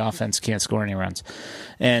the offense can't score any runs.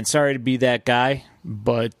 And sorry to be that guy,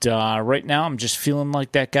 but right now I'm just feeling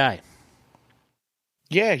like that guy.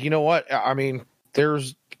 Yeah, you know what? I mean,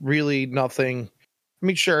 there's really nothing. I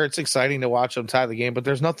mean, sure, it's exciting to watch them tie the game, but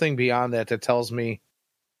there's nothing beyond that tells me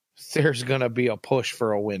there's going to be a push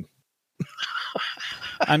for a win.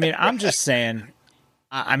 I mean, I'm just saying,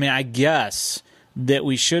 I guess that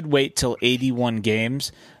we should wait till 81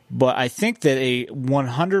 games, but I think that a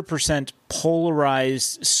 100%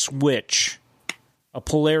 polarized switch, a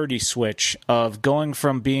polarity switch of going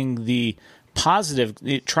from being the positive,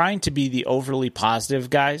 trying to be the overly positive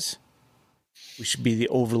guys, we should be the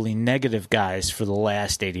overly negative guys for the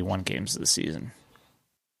last 81 games of the season.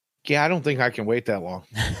 Yeah, I don't think I can wait that long.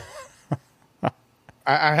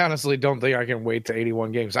 I honestly don't think I can wait to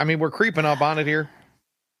 81 games. I mean, we're creeping up on it here,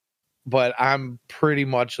 but I'm pretty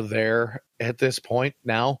much there at this point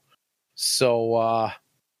now. So,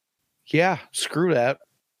 yeah, screw that.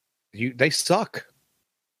 They suck.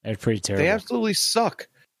 They're pretty terrible. They absolutely suck.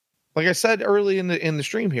 Like I said early in the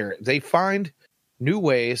stream here, they find new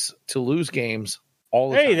ways to lose games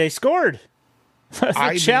all the time. Hey, they scored.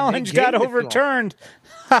 The challenge got overturned.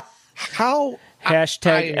 How?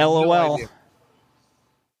 Hashtag LOL.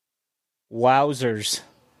 Wowzers.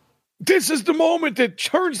 This is the moment that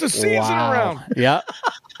turns the season around. Yep.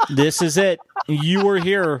 This is it. You were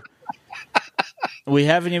here. We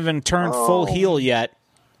haven't even turned full heel yet,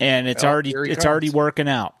 and it's already working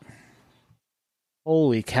out.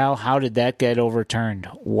 Holy cow, how did that get overturned?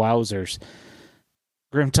 Wowzers.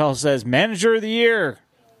 Grimtall says, Manager of the Year.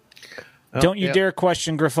 Don't you dare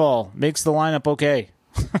question Griffall. Makes the lineup okay.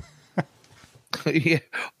 Yeah,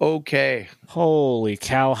 okay. Holy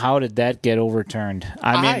cow, how did that get overturned?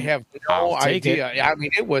 I have no idea. I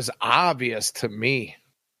mean, it was obvious to me.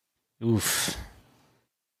 Oof.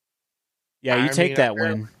 Yeah, take that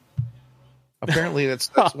win. Apparently, that's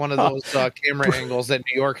one of those camera angles that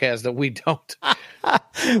New York has that we don't.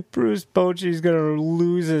 Bruce Bochy's going to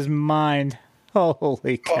lose his mind.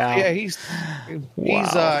 Holy cow. Yeah, he's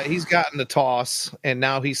gotten the toss, and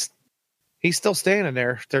now he's still standing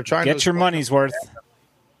there. They're trying to get your money's worth.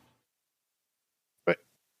 But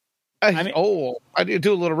I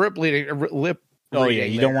do a little lip. Oh yeah,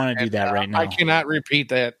 you don't want to do that right now. I cannot repeat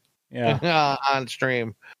that. Yeah, on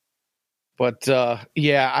stream. But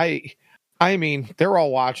I mean, they're all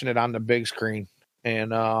watching it on the big screen,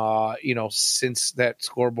 and since that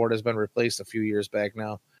scoreboard has been replaced a few years back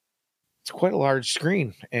now, it's quite a large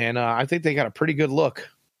screen, and I think they got a pretty good look.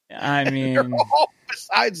 I mean, they're all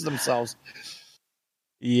besides themselves.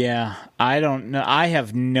 Yeah, I don't know. I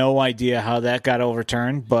have no idea how that got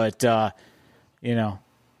overturned, but here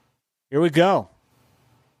we go.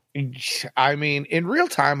 I mean, in real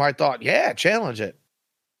time, I thought, yeah, challenge it.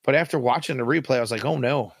 But after watching the replay, I was like, oh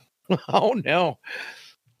no, oh no.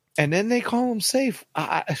 And then they call him safe.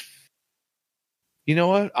 You know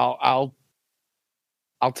what? I'll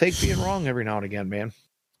take being wrong every now and again, man.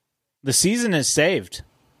 The season is saved.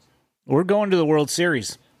 We're going to the World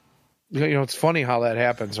Series. It's funny how that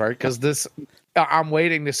happens, right? Because I'm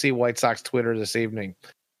waiting to see White Sox Twitter this evening.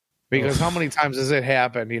 Because how many times has it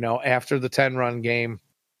happened, after the 10-run game,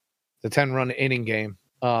 the 10-run inning game,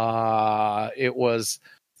 it was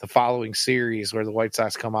the following series where the White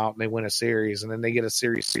Sox come out and they win a series, and then they get a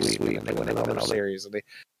series sweep and they win another series. And it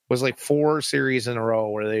was like 4 series in a row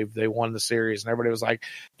where they won the series, and everybody was like,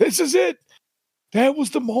 this is it. That was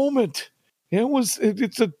the moment.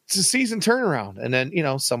 It's a season turnaround. And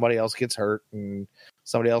then, somebody else gets hurt and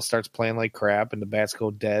somebody else starts playing like crap and the bats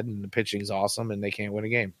go dead and the pitching's awesome and they can't win a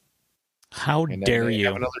game. How dare you?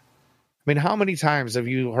 I mean, how many times have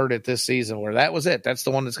you heard it this season where that was it? That's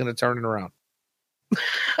the one that's going to turn it around.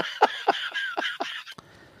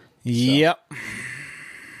 Yep.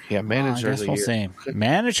 Yeah, manager of the year. See.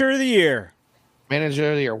 Manager of the year. Manager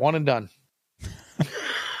of the year. One and done.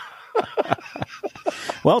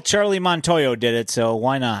 Well, Charlie Montoyo did it, so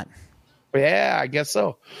why not? Yeah, I guess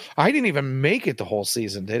so. I didn't even make it the whole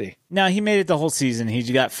season, did he? No, he made it the whole season. He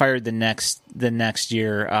got fired the next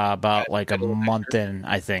year, about like a month in,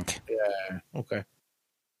 I think. Yeah. Okay.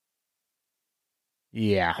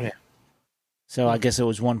 Yeah. So I guess it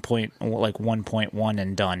was 1.1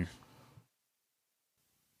 and done.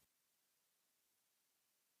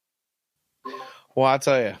 Well, I'll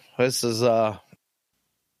tell you,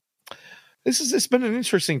 it's been an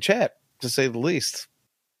interesting chat, to say the least.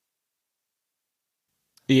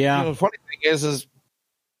 Yeah. The funny thing is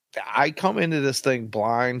I come into this thing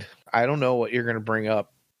blind. I don't know what you're going to bring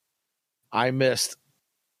up. I missed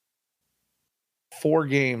 4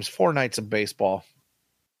 nights of baseball.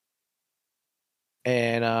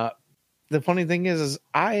 And the funny thing is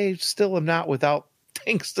I still am not without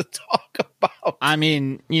things to talk about. I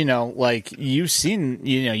mean, like you see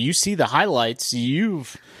the highlights.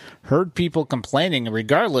 You've heard people complaining,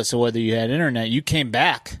 regardless of whether you had internet. You came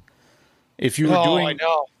back. If you were I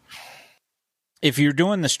know. If you're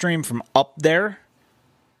doing the stream from up there,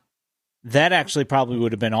 that actually probably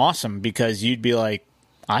would have been awesome, because you'd be like,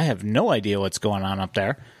 I have no idea what's going on up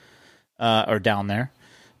there or down there,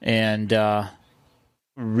 and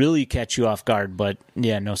really catch you off guard. But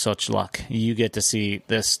yeah, no such luck. You get to see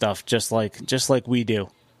this stuff just like we do.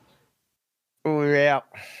 Oh yeah.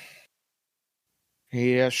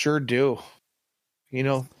 Yeah, sure do.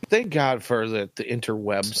 Thank God for the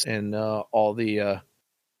interwebs and all the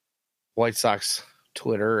White Sox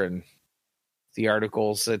Twitter and the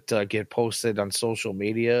articles that get posted on social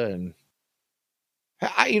media. And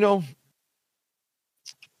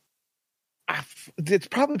it's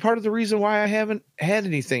probably part of the reason why I haven't had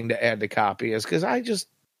anything to add to copy, is because I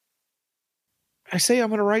say I'm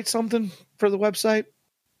going to write something for the website,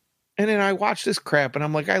 and then I watch this crap, and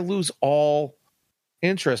I'm like, I lose all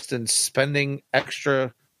interest in spending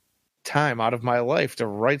extra time out of my life to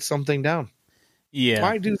write something down. Yeah.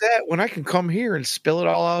 Why do that when I can come here and spill it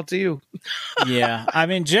all out to you? Yeah. I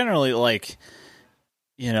mean, generally, like,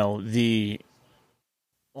 the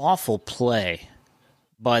awful play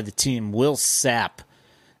by the team will sap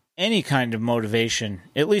any kind of motivation.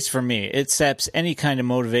 At least for me, it saps any kind of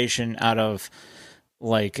motivation out of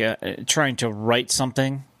trying to write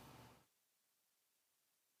something.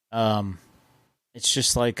 It's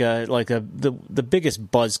just the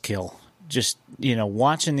biggest buzzkill. Just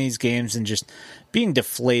watching these games and just being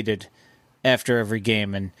deflated after every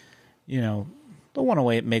game, and the one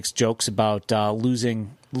way it makes jokes about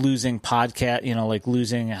losing podcast. Like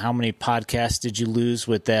losing, how many podcasts did you lose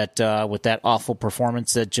with that awful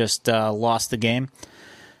performance that just lost the game?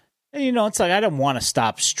 And it's like I don't want to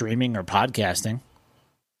stop streaming or podcasting.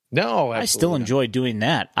 No, I still enjoy doing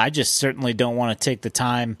that. I just certainly don't want to take the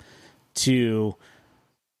time to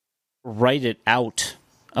write it out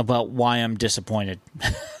about why I'm disappointed.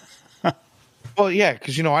 Well, yeah,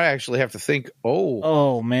 because I actually have to think.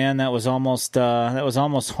 Oh man, that was almost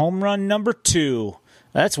home run number 2.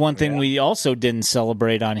 That's one thing we also didn't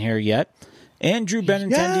celebrate on here yet. Andrew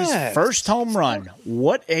Benintendi's first home run.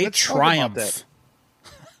 What a triumph!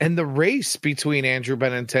 And the race between Andrew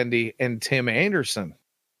Benintendi and Tim Anderson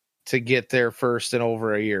to get their first in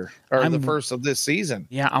over a year, or the first of this season.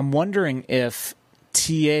 Yeah, I'm wondering if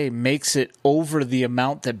TA makes it over the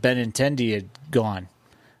amount that Benintendi had gone.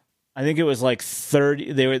 I think it was like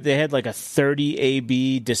 30. They had like a 30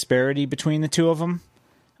 AB disparity between the two of them.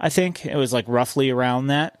 I think it was like roughly around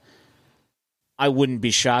that. I wouldn't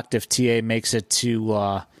be shocked if TA makes it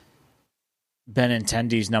to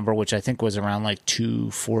Benintendi's number, which I think was around like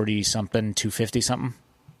 240 something, 250 something.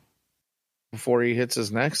 Before he hits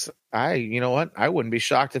his next, you know what? I wouldn't be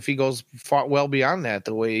shocked if he goes well beyond that.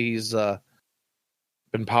 The way he's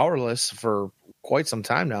been powerless for quite some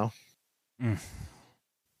time now.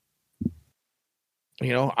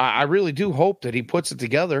 I really do hope that he puts it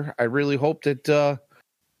together. I really hope that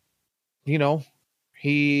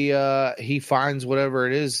he finds whatever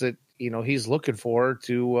it is that he's looking for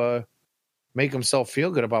to make himself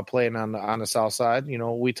feel good about playing on the South Side.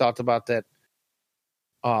 We talked about that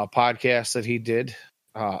podcast that he did,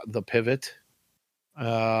 The Pivot,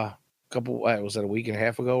 was it a week and a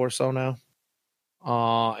half ago or so now?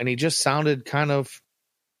 And he just sounded kind of,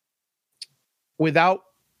 without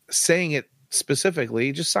saying it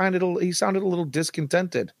specifically, he sounded a little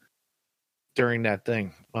discontented during that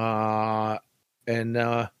thing. I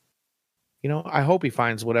hope he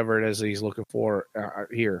finds whatever it is that he's looking for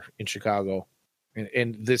here in Chicago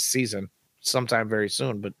in this season, sometime very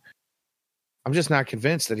soon. But I'm just not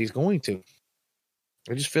convinced that he's going to.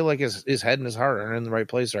 I just feel like his head and his heart are in the right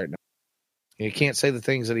place right now. You can't say the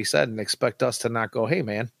things that he said and expect us to not go, hey,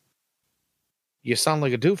 man, you sound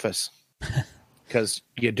like a doofus. Because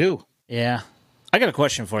you do. Yeah. I got a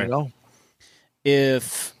question for you.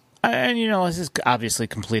 This is obviously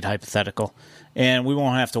complete hypothetical, and we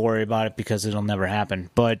won't have to worry about it because it'll never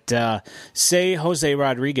happen. But say Jose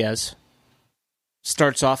Rodriguez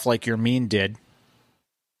starts off like Yermin did.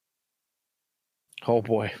 Oh,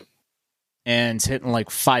 boy. And it's hitting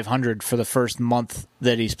like 500 for the first month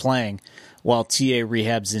that he's playing, while TA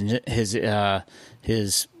rehabs in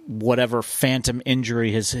his whatever phantom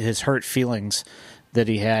injury, his hurt feelings that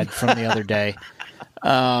he had from the other day.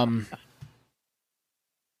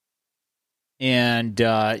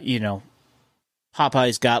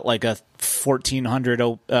 Popeye's got like a 1400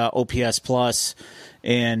 OPS plus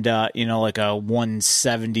and, like a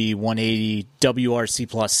 170, 180 WRC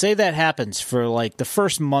plus. Say that happens for like the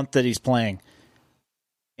first month that he's playing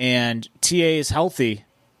and TA is healthy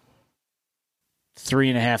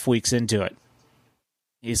 3.5 weeks into it.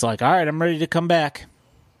 He's like, all right, I'm ready to come back.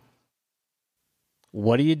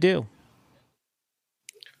 What do you do?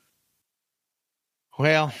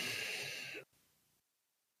 Well,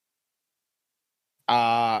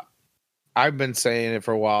 I've been saying it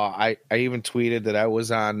for a while. I even tweeted that I was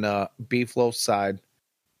on Beefloaf's side.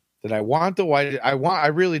 That I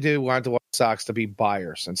really did want the White Sox to be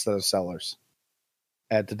buyers instead of sellers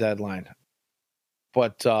at the deadline.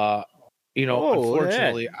 But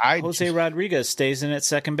unfortunately, Jose Rodriguez stays in at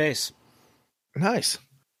second base. Nice.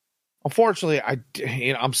 Unfortunately,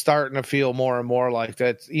 I'm starting to feel more and more like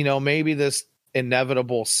that. Maybe this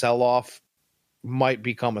inevitable sell-off might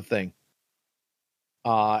become a thing.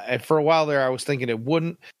 And for a while there, I was thinking it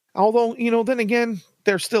wouldn't. Although, then again,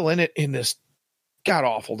 they're still in it in this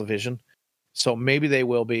god-awful division. So maybe they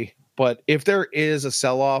will be. But if there is a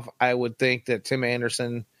sell-off, I would think that Tim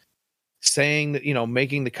Anderson saying that,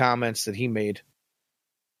 making the comments that he made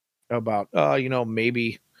about,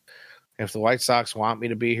 maybe if the White Sox want me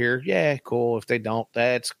to be here, yeah, cool. If they don't,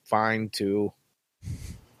 that's fine too.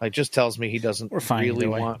 Like, just tells me he doesn't really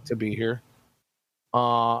want to be here.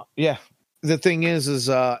 Yeah. the thing is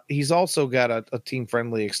he's also got a team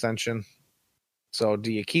friendly extension. So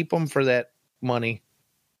do you keep him for that money,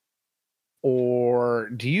 or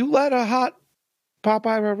do you let a hot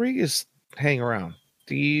Popeye Rodriguez hang around?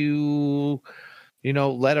 Do you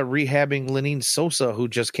let a rehabbing Lenine Sosa, who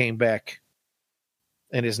just came back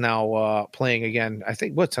and is now playing again? I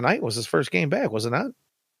think tonight was his first game back, was it not?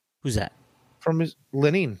 Who's that? From his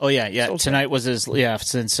Lenine. Oh yeah. Sosa. Tonight was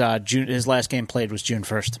since June. His last game played was June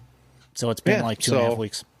 1st, so it's been like 2.5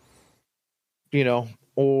 weeks.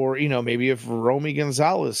 Or maybe if Remy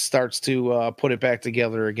Gonzalez starts to put it back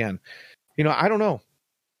together again. I don't know.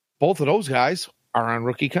 Both of those guys are on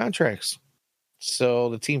rookie contracts, so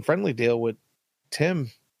the team friendly deal with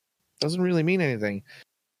Tim doesn't really mean anything.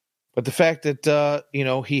 But the fact that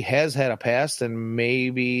he has had a past, and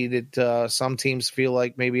maybe that some teams feel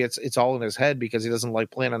like maybe it's all in his head because he doesn't like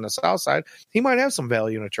playing on the south side, he might have some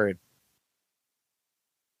value in a trade.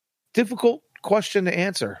 Difficult question to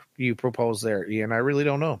answer you propose there, Ian. I really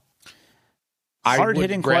don't know.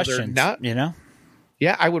 Hard-hitting question,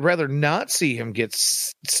 Yeah, I would rather not see him get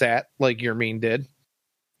sat like Yermín did.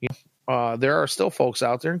 There are still folks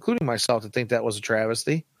out there, including myself, that think that was a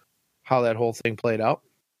travesty, how that whole thing played out.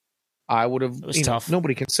 I would have. It was tough.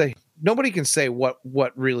 Nobody can say what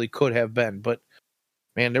really could have been, but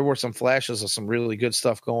man, there were some flashes of some really good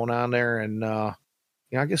stuff going on there, and I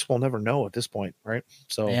guess we'll never know at this point, right?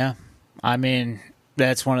 So yeah, I mean,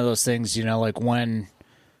 that's one of those things, like when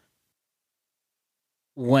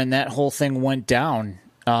that whole thing went down,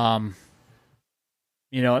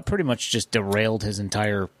 it pretty much just derailed his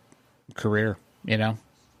entire career,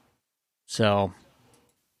 so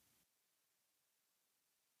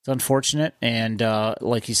it's unfortunate, and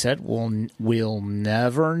like you said, we'll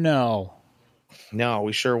never know. No,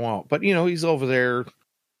 we sure won't. But he's over there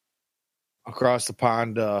across the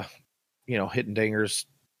pond, hitting dingers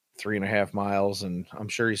 3.5 miles, and I'm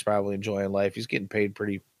sure he's probably enjoying life. He's getting paid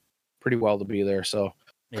pretty well to be there, so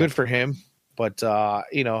good for him. But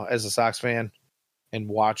as a Sox fan and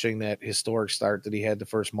watching that historic start that he had the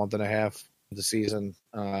first month and a half of the season,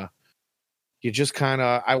 you just kind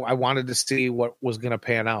of I wanted to see what was going to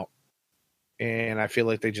pan out, and I feel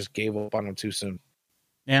like they just gave up on him too soon.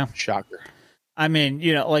 Yeah, shocker. I mean,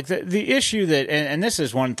 like the issue that, and this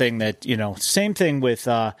is one thing that same thing with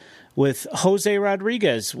Jose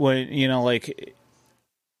Rodriguez, when like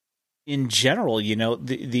in general,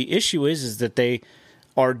 the issue is that they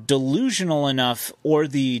are delusional enough, or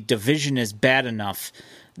the division is bad enough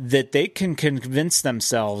that they can convince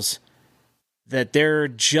themselves that they're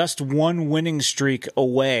just one winning streak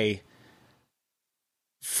away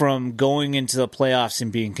from going into the playoffs and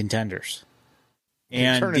being contenders.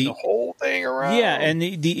 And turning the whole thing around. Yeah, and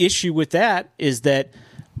the issue with that is that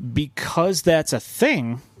because that's a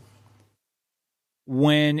thing,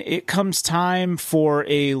 when it comes time for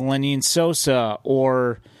a Lenine Sosa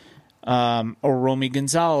or Remy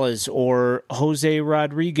Gonzalez or Jose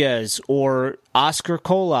Rodriguez or Oscar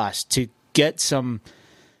Colas to get some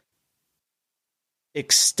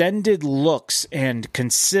extended looks and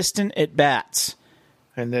consistent at-bats,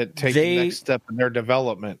 and that take the next step in their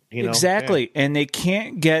development, Exactly. Yeah. And they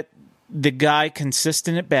can't get the guy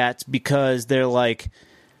consistent at-bats because they're like,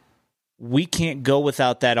 we can't go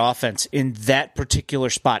without that offense in that particular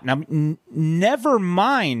spot. Now, never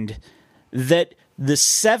mind that the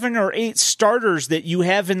 7 or 8 starters that you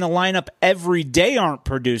have in the lineup every day aren't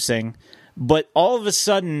producing, but all of a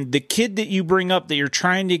sudden, the kid that you bring up that you're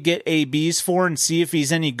trying to get ABs for and see if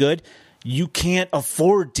he's any good, you can't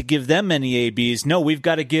afford to give them any ABs. No, we've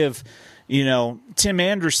got to give, Tim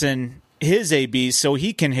Anderson his ABs so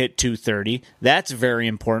he can hit 230. That's very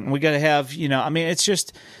important. We got to have, it's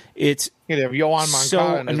just, it's you have Yohan Moncada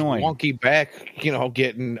so and his annoying. Wonky back,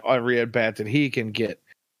 getting every at bat that he can get.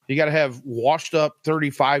 You got to have washed up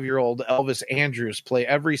 35-year-old Elvis Andrus play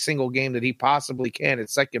every single game that he possibly can at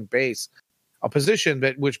second base, a position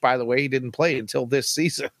which, by the way, he didn't play until this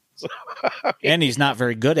season. And he's not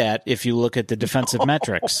very good at, if you look at the defensive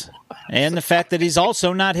metrics. And the fact that he's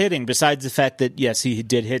also not hitting, besides the fact that, yes, he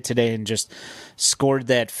did hit today and just scored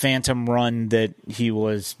that phantom run that he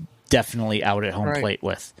was definitely out at home plate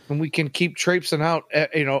with. And we can keep traipsing out,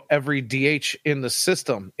 every DH in the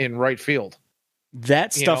system in right field.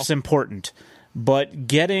 That stuff's important. But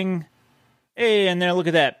getting, and then look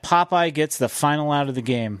at that. Popeye gets the final out of the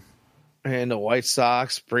game. And the White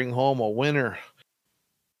Sox bring home a winner.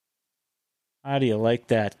 How do you like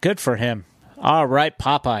that? Good for him. All right,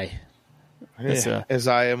 Popeye. Yeah, as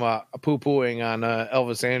I am poo-pooing on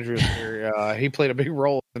Elvis Andrus here, he played a big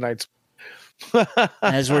role tonight.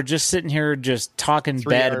 As we're just sitting here just talking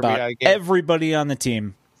bad about everybody on the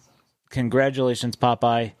team. Congratulations,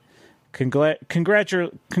 Popeye.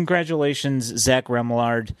 Congratulations, Zach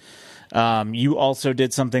Remillard. You also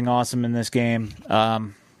did something awesome in this game.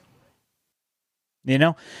 I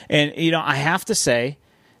have to say,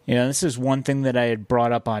 this is one thing that I had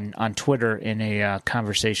brought up on Twitter in a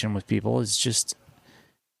conversation with people. Is just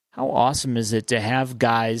how awesome is it to have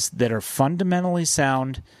guys that are fundamentally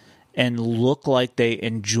sound and look like they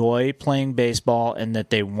enjoy playing baseball and that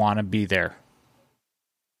they want to be there.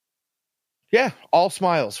 Yeah, all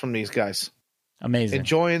smiles from these guys. Amazing.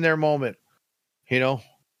 Enjoying their moment.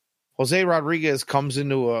 Jose Rodriguez comes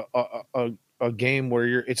into a game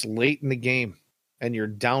where it's late in the game and you're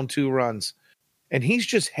down 2 runs. And he's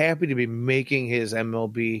just happy to be making his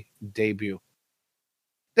MLB debut.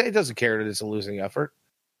 He doesn't care that it's a losing effort.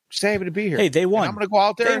 Just happy to be here. Hey, they won. And I'm going to go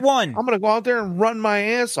out there. They won. I'm going to go out there and run my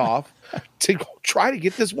ass off to try to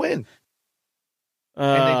get this win.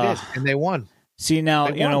 And they did. And they won. See,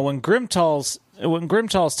 now, when Grimtall's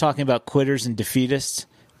talking about quitters and defeatists,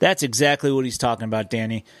 that's exactly what he's talking about,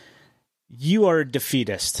 Danny. You are a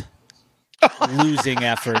defeatist. Losing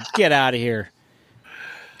effort. Get out of here.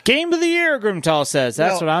 Game of the year, Grimtall says.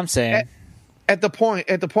 That's what I'm saying. At the point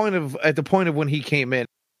of when he came in,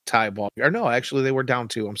 tie ball. Or no, actually they were down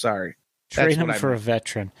 2. I'm sorry. Trade him for a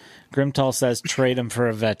veteran. Grimtall says trade him for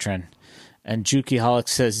a veteran. And Juki Holic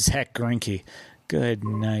says Zach Greinke. Good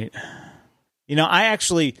night. I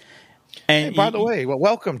actually... And by the way,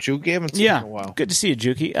 welcome, Juki. Haven't seen you in a while. Good to see you,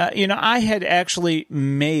 Juki. I had actually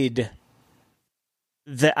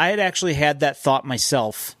had that thought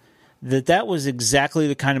myself, that was exactly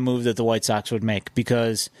the kind of move that the White Sox would make,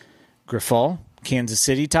 because Grifol, Kansas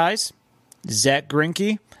City ties, Zach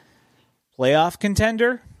Greinke, playoff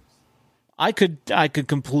contender. I could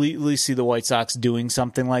completely see the White Sox doing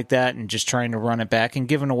something like that and just trying to run it back and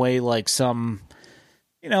giving away like some,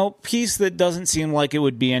 piece that doesn't seem like it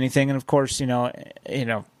would be anything. And of course,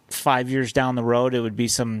 5 years down the road, it would be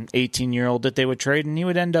some 18-year-old that they would trade, and he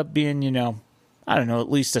would end up being, I don't know,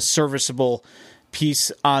 at least a serviceable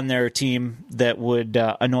piece on their team that would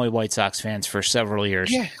annoy White Sox fans for several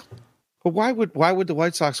years. Yeah, but why would the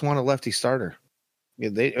White Sox want a lefty starter? Yeah,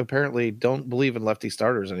 they apparently don't believe in lefty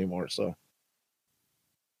starters anymore. So,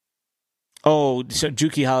 so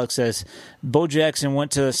Juki Holic says Bo Jackson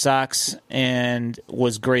went to the Sox and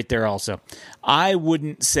was great there. Also, I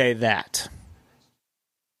wouldn't say that.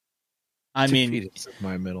 I mean,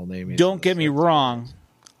 my middle name. Don't get me wrong.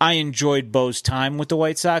 I enjoyed Bo's time with the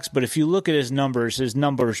White Sox, but if you look at his numbers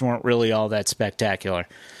weren't really all that spectacular.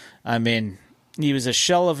 I mean, he was a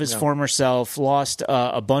shell of his former self, lost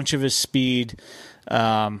a bunch of his speed,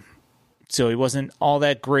 so he wasn't all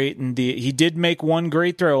that great. And he did make one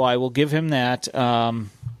great throw. I will give him that.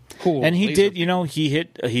 Cool. And he did, he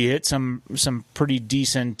hit some pretty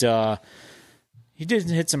decent. He did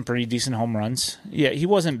hit some pretty decent home runs. Yeah, he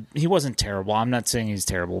wasn't terrible. I'm not saying he's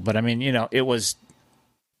terrible, but I mean, it was.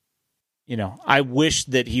 I wish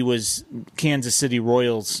that he was Kansas City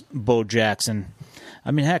Royals Bo Jackson.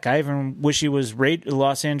 I mean, heck, I even wish he was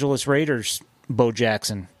Los Angeles Raiders Bo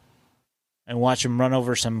Jackson and watch him run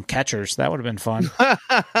over some catchers. That would have been fun.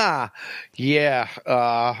 Yeah.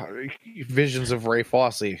 Visions of Ray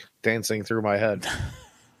Fosse dancing through my head.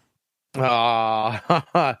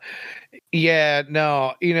 Yeah,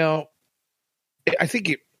 no, I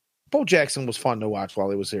think Bo Jackson was fun to watch while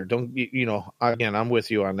he was here. Again, I'm with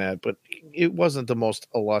you on that, but it wasn't the most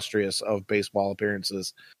illustrious of baseball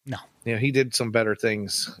appearances. No. He did some better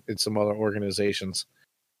things in some other organizations.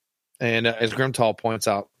 And as Grimtall points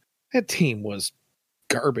out, that team was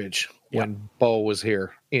garbage when Bo was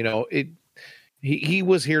here. He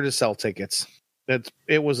was here to sell tickets.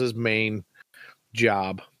 It was his main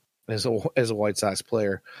job as a White Sox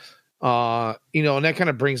player. And that kind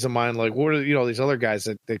of brings to mind, like, what are, these other guys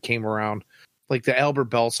that came around, like the Albert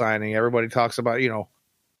Bell signing. Everybody talks about, it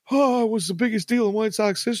was the biggest deal in White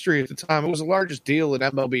Sox history at the time. It was the largest deal in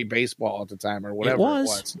MLB baseball at the time, or whatever it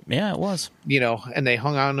was. Yeah, it was. And they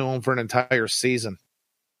hung on to him for an entire season.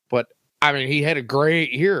 But, I mean, he had a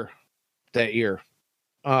great year that year.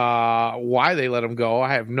 Why they let him go,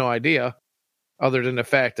 I have no idea. Other than the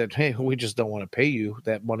fact that, hey, we just don't want to pay you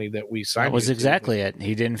that money that we signed. That was exactly it.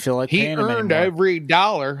 He didn't feel like paying him anymore. He earned every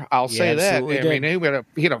dollar. I'll say that. I mean,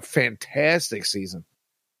 he had a fantastic season.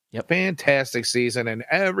 Yep. Fantastic season. And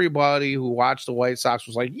everybody who watched the White Sox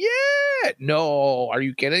was like, yeah, no, are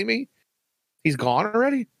you kidding me? He's gone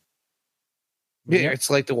already? Yeah, It's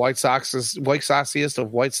like the White Soxiest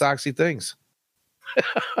of White Soxy things.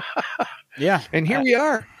 Yeah. And here we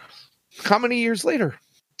are. How many years later?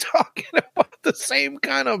 Talking about the same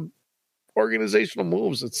kind of organizational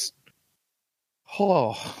moves.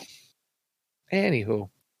 Anywho,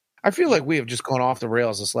 I feel like we have just gone off the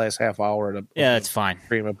rails this last half hour. It's fine.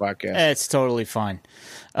 Premium podcast. It's totally fine.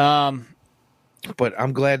 But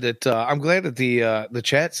I'm glad that the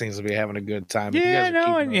chat seems to be having a good time. Yeah,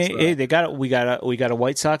 no, and they got we got a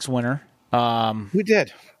White Sox winner. We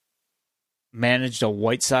did managed a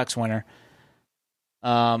White Sox winner.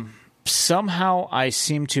 Somehow I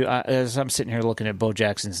seem to, as I'm sitting here looking at Bo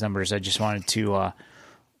Jackson's numbers, I just wanted to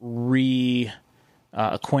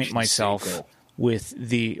acquaint myself with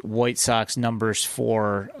the White Sox numbers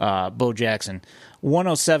for Bo Jackson.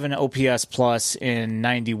 107 OPS plus in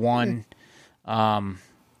 91.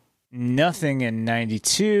 Nothing in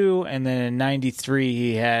 92, and then in 93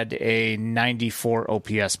 he had a 94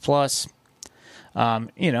 OPS plus.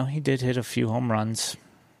 He did hit a few home runs.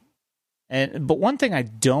 But one thing I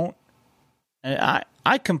don't, and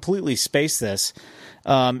I completely spaced this.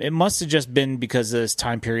 It must have just been because of this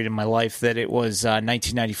time period in my life that it was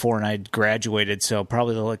 1994 and I had graduated. So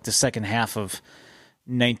probably like the second half of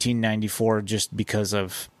 1994, just because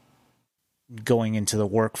of going into the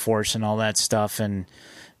workforce and all that stuff and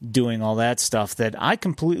doing all that stuff, that I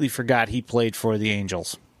completely forgot he played for the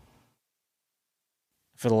Angels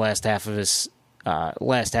for the last half of his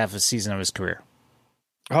season of his career.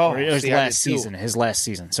 Oh, his last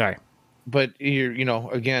season. Sorry. But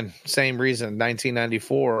again, same reason.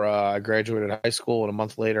 1994, I graduated high school, and a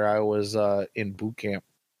month later, I was in boot camp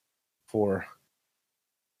for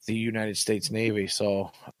the United States Navy.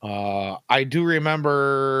 So I do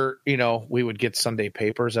remember, we would get Sunday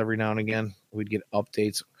papers every now and again. We'd get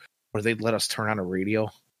updates, or they'd let us turn on a radio.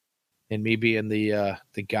 And me being the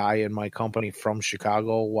guy in my company from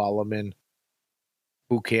Chicago while I'm in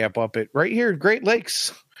boot camp up at right here at Great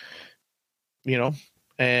Lakes,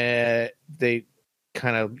 they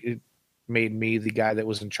kind of made me the guy that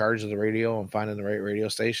was in charge of the radio and finding the right radio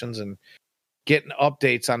stations and getting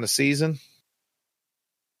updates on the season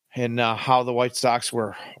and how the White Sox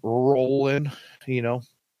were rolling.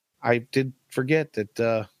 I did forget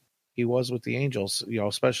that he was with the Angels,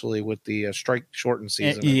 especially with the strike shortened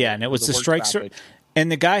season. And it was the strike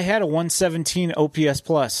and the guy had a 117 OPS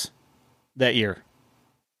plus that year.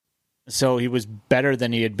 So he was better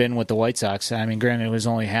than he had been with the White Sox. I mean, granted, it was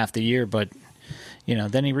only half the year, but,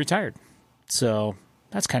 then he retired. So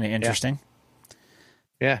that's kind of interesting.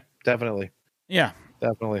 Yeah, definitely. Yeah.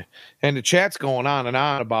 Definitely. And the chat's going on and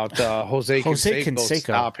on about Jose Canseco's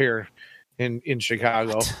stop here in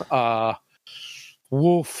Chicago.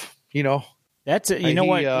 Woof, That's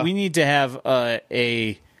what? We need to have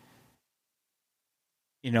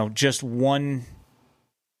just one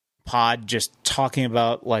pod just talking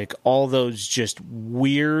about like all those just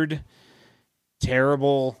weird,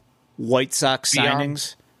 terrible White Sox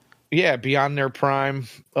signings. Yeah, beyond their prime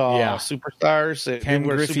superstars. Ken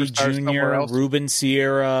Griffey Jr., Ruben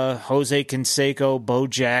Sierra, Jose Canseco, Bo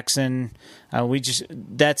Jackson.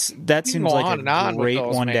 That seems like a great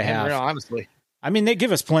one to have. Real, honestly. I mean, they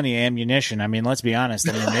give us plenty of ammunition. I mean, let's be honest.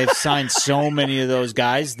 I mean, they've signed so many of those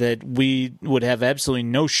guys that we would have absolutely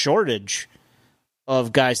no shortage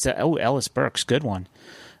of guys to. Oh, Ellis Burks, good one.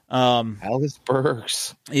 Ellis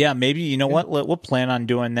Burks. Yeah, maybe what? We'll plan on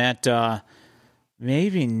doing that.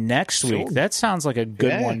 Maybe next week. That sounds like a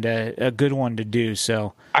good one to do.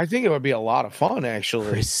 So I think it would be a lot of fun, actually.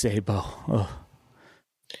 Chris Sabo.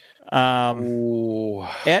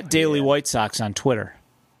 At Daily White Sox on Twitter.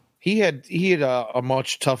 He had a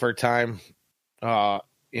much tougher time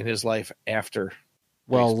in his life after.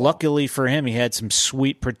 Well, baseball. Luckily for him, he had some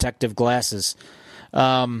sweet protective glasses.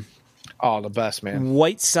 The best, man.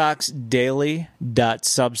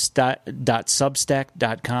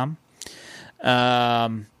 WhiteSoxDaily.substack.com.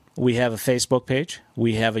 We have a Facebook page.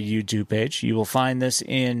 We have a YouTube page. You will find this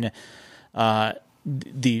in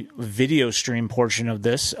the video stream portion of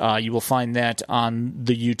this. You will find that on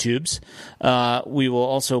the YouTubes. We will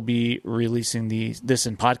also be releasing this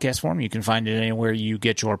in podcast form. You can find it anywhere you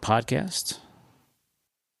get your podcasts.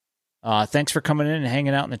 Thanks for coming in and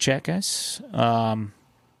hanging out in the chat, guys.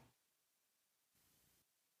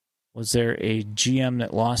 Was there a GM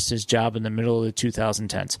that lost his job in the middle of the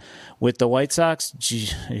 2010s? With the White Sox? One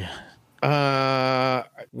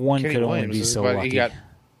Kenny could Williams, only be so lucky.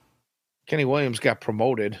 Kenny Williams got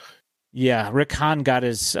promoted. Yeah, Rick Hahn got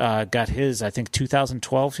his, I think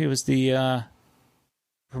 2012 he was the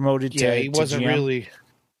promoted to he wasn't GM. really.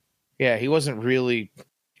 Yeah, he wasn't really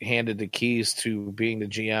handed the keys to being the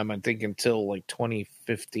GM, I think, until like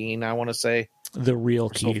 2015, I want to say. The real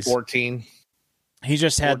keys. 14. He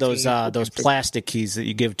just had those plastic keys that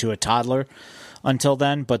you give to a toddler until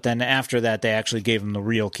then, but then after that, they actually gave him the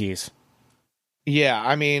real keys. Yeah,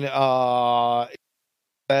 I mean,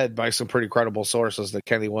 said by some pretty credible sources that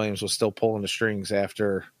Kenny Williams was still pulling the strings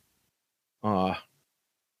after After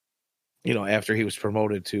he was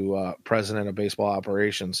promoted to president of baseball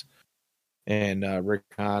operations, and Rick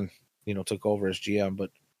Hahn, took over as GM.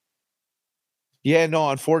 But yeah, no,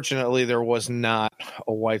 unfortunately, there was not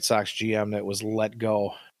a White Sox GM that was let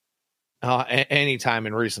go any time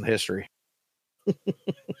in recent history.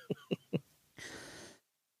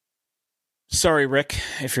 Sorry, Rick,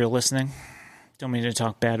 if you're listening. Don't mean to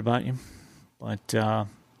talk bad about you, but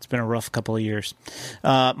it's been a rough couple of years.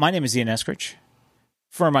 My name is Ian Eskridge.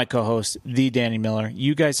 For my co-host, the Danny Miller.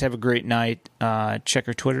 You guys have a great night. Check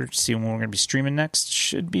our Twitter to see when we're going to be streaming next.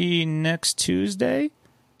 Should be next Tuesday,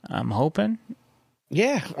 I'm hoping.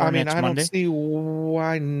 Yeah, I mean, I Monday. don't see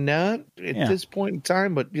why not at this point in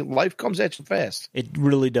time, but life comes at you fast. It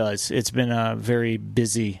really does. It's been a very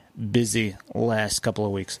busy last couple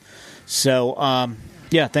of weeks. So,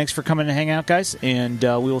 thanks for coming to hang out, guys, and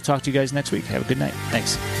we will talk to you guys next week. Have a good night.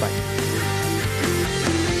 Thanks. Bye.